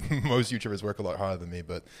think most YouTubers work a lot harder than me.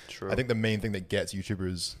 But True. I think the main thing that gets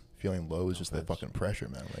YouTubers feeling low is just the fucking pressure,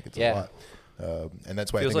 man. Like it's Yeah. a lot. And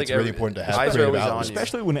that's why I Feels think like it's really every- important to have eyes are creative always on outlets. you.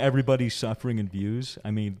 Especially when everybody's suffering in views.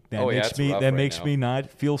 I mean, that Oh, yeah, makes it's me rough that right makes now. me not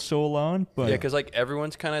feel so alone. But Yeah, because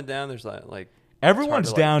everyone's kind of down. There's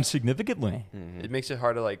everyone's to, down significantly. it makes it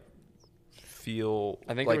hard to feel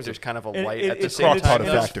I think like there was there's a- kind of a And light it- at the it's- same it's, time. of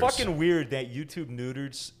It's factors. fucking weird that YouTube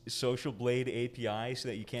neutered Social Blade API so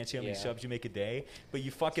that you can't see how many Yeah. subs you make a day, but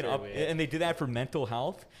you fucking very up, weird. and they did that for mental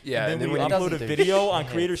health. Yeah, and then when you when- upload a It doesn't do video on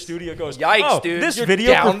shit. Creator Studio, it goes, Yikes, oh, dude, this you're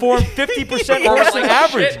video down." performed 50% worse than like,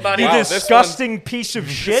 average. shit, buddy. You Wow, this disgusting piece of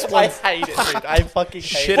shit. I hate it, dude. I fucking hate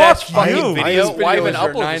Shit it. ass Fuck fucking you. video. These Why even videos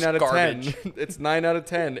are upload 9 this out of garbage? 10. It's 9 out of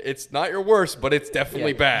 10. It's not your worst, but it's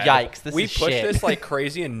definitely bad. Yikes! This We is pushed shit. this like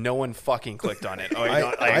crazy and no one fucking clicked on it.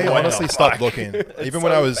 I honestly stopped looking. Even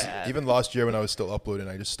when so I was, bad. even last year when I was still uploading,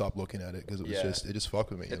 I just stopped looking at it because it was Yeah. it just fucked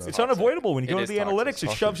with me. You know? It's unavoidable when you It go to is the toxic.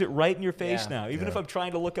 analytics. It shoves it right in your face Yeah. now. Even if Yeah. I'm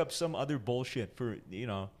trying to look up some other bullshit for,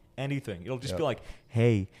 anything. It'll just Yeah. be like,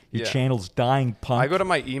 hey, your Yeah. channel's dying, punk. I go to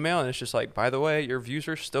my email and it's just like, by the way, your views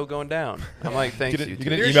are still going down. I'm like, thanks, You're you.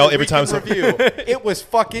 gonna Here's email your every time weekend some review. It was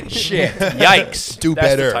fucking shit. Yikes. do That's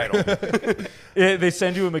better. the title. They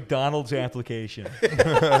send you a McDonald's application.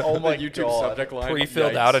 Oh my YouTube god. subject line.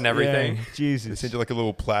 Pre-filled Yikes. out and everything. Yeah, They Jesus. send you like a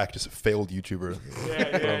little plaque, just failed YouTuber.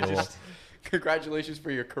 Just Congratulations for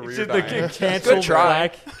your career. it's in dying. the canceled try.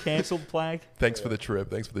 plaque. Canceled plaque. Thanks for the trip.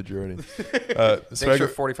 Thanks for the journey. Thanks for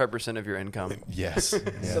 45% of your income. Yes.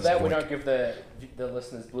 yes. So that we don't give the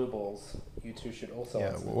listeners blue balls, you two should also. Yeah.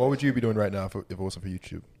 answer What would you be doing right now if it wasn't for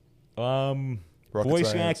YouTube? Rocket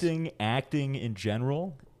Voice science. acting in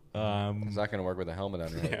general. It's not gonna work with a helmet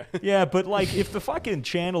on, right? Yeah, but like if the fucking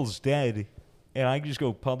channel's dead, and I can just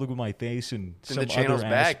go public with my face and Then some the channel's other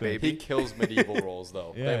back, aspect. baby. He kills medieval roles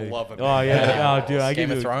though. Yeah. They love him. Oh yeah. Oh, dude, I Game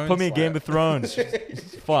can of do Thrones? put me in Game of Thrones.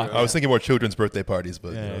 Fuck. I was thinking more children's birthday parties,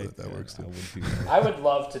 but Yeah, that works I too. wouldn't do that. I would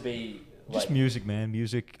love to be Just like, music, man.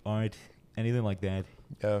 Music, art, anything like that.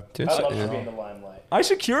 Yeah. Dude, I'd love yeah. to be in the limelight. I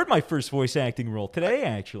secured my first voice acting role today,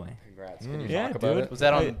 actually. Congrats. Can you Yeah, talk about dude. it? Was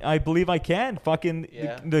that on? I believe I can. Fucking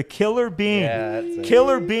Yeah. the Killer Bean. Yeah, that's it.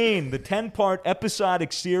 Killer Bean, the 10-part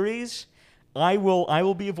episodic series. I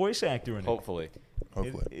will be a voice actor in it. Hopefully.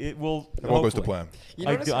 Hopefully. It will. It all goes to hopefully. plan. You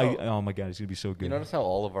notice oh my god, it's gonna be so good. You notice how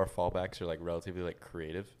all of our fallbacks are like relatively like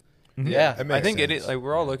creative? Yeah. That I makes think it sense. is like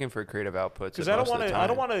we're all looking for creative outputs. Because at I don't most of want the to. I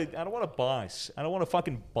don't time. want to. I don't want to boss. I don't want to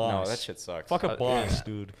fucking boss. No, that shit sucks. Fuck a boss, yeah.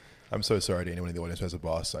 dude. I'm so sorry to anyone in the audience who has a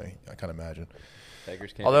boss. I can't imagine.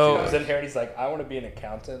 Beggars can't Although- be Comes choosers. in here and he's like, I want to be an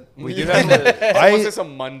accountant. We do have to. Why was I- this a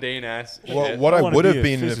mundane ass Well, shit? what I I wanna would be have a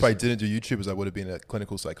been if I physicist. didn't do YouTube is I would have been a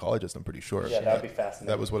clinical psychologist. I'm pretty sure. Yeah, that would be fascinating.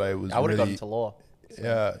 That was what I was. I would have really, gotten to law.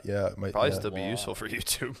 Yeah. Probably yeah. still be useful for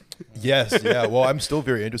YouTube. Yes, yeah. Well, I'm still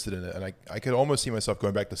very interested in it, and I could almost see myself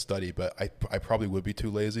going back to study, but I probably would be too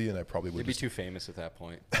lazy, and I probably would You'd be just. too famous at that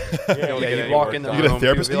point. Yeah, get you walk any in the work You room. get a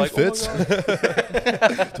therapist people named be like, Fitz? "Oh my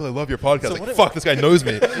God." Until I love your podcast. Like, fuck, this guy knows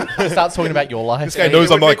me. Start talking about your life. This guy knows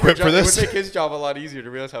It I'm would not make equipped your for job- It this. would make his job a lot easier to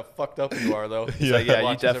realize how fucked up you are, though. He's like, yeah, you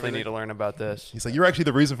Watches definitely everything. need to learn about this. He's like, you're actually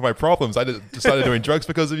the reason for my problems. I started doing drugs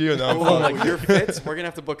because of you, and now I'm Oh, fucked. like your fits, we're gonna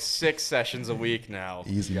have to book 6 sessions a week now.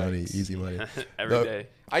 Easy money, Yikes. easy money. Every No, day.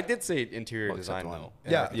 I did say interior Well, except design one. though.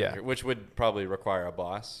 Yeah. Yeah. Which would probably require a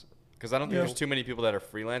boss, because I don't think Yeah. there's too many people that are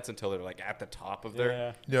freelance until they're like at the top of their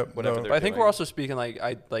Yeah. Yep, whatever no. they're But I think doing. we're also speaking like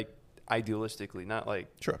idealistically, not like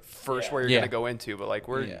Sure. first Yeah. where you're Yeah. gonna go into, but like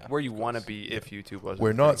Yeah. where you want to be if YouTube wasn't. We're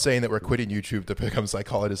free. not saying that we're quitting YouTube to become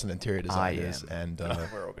psychologists and interior designers. am. And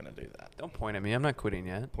We're all gonna do that. Don't point at me. I'm not quitting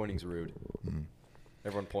yet. Pointing's rude. Mm.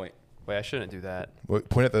 Everyone point. Wait, I shouldn't do that.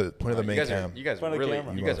 point at the You main guys cam. are you guys Front are of really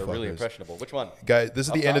camera. you guys are really Motherfuckers. impressionable. Which one? Guys, this is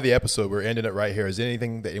Up the end of top? the episode. We're ending it right here. Is there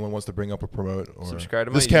anything that anyone wants to bring up or promote? Or Subscribe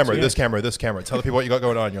to this my camera, YouTube. this camera. Tell the people what you got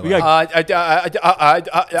going on in your We life. got- I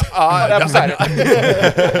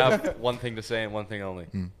have one thing to say and one thing only.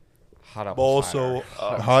 Hot apple Also,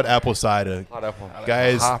 cider. Hot apple cider. Hot apple.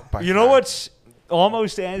 Guys, You know what's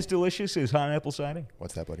almost as delicious as hot apple cider?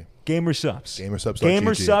 what's that, buddy? Gamer Subs.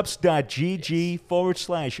 Gamersubs.gg. All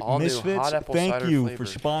new Gamersubs.gg/misfits. hot apple Thank cider you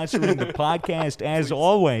flavors. for sponsoring the podcast as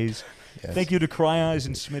always. Yes. Thank you to Kryoz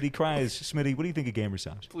and Smitty. Kryoz, Smitty, what do you think of Gamer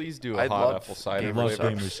Subs? Please do a I'd hot love apple cider I love flavor.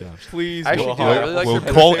 Gamer Subs. Please I do actually a do. hot I apple. really like We'll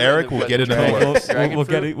their call flavor Eric, than we'll get it dragon in the fruit. works. Dragon We'll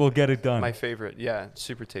get fruit, it. We'll get it done. My favorite. Yeah,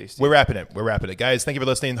 super tasty. We're wrapping it. Guys, thank you for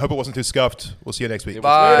listening. Hope it wasn't too scuffed. We'll see you next week.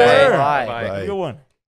 Bye. Later. Bye. Bye. Good one.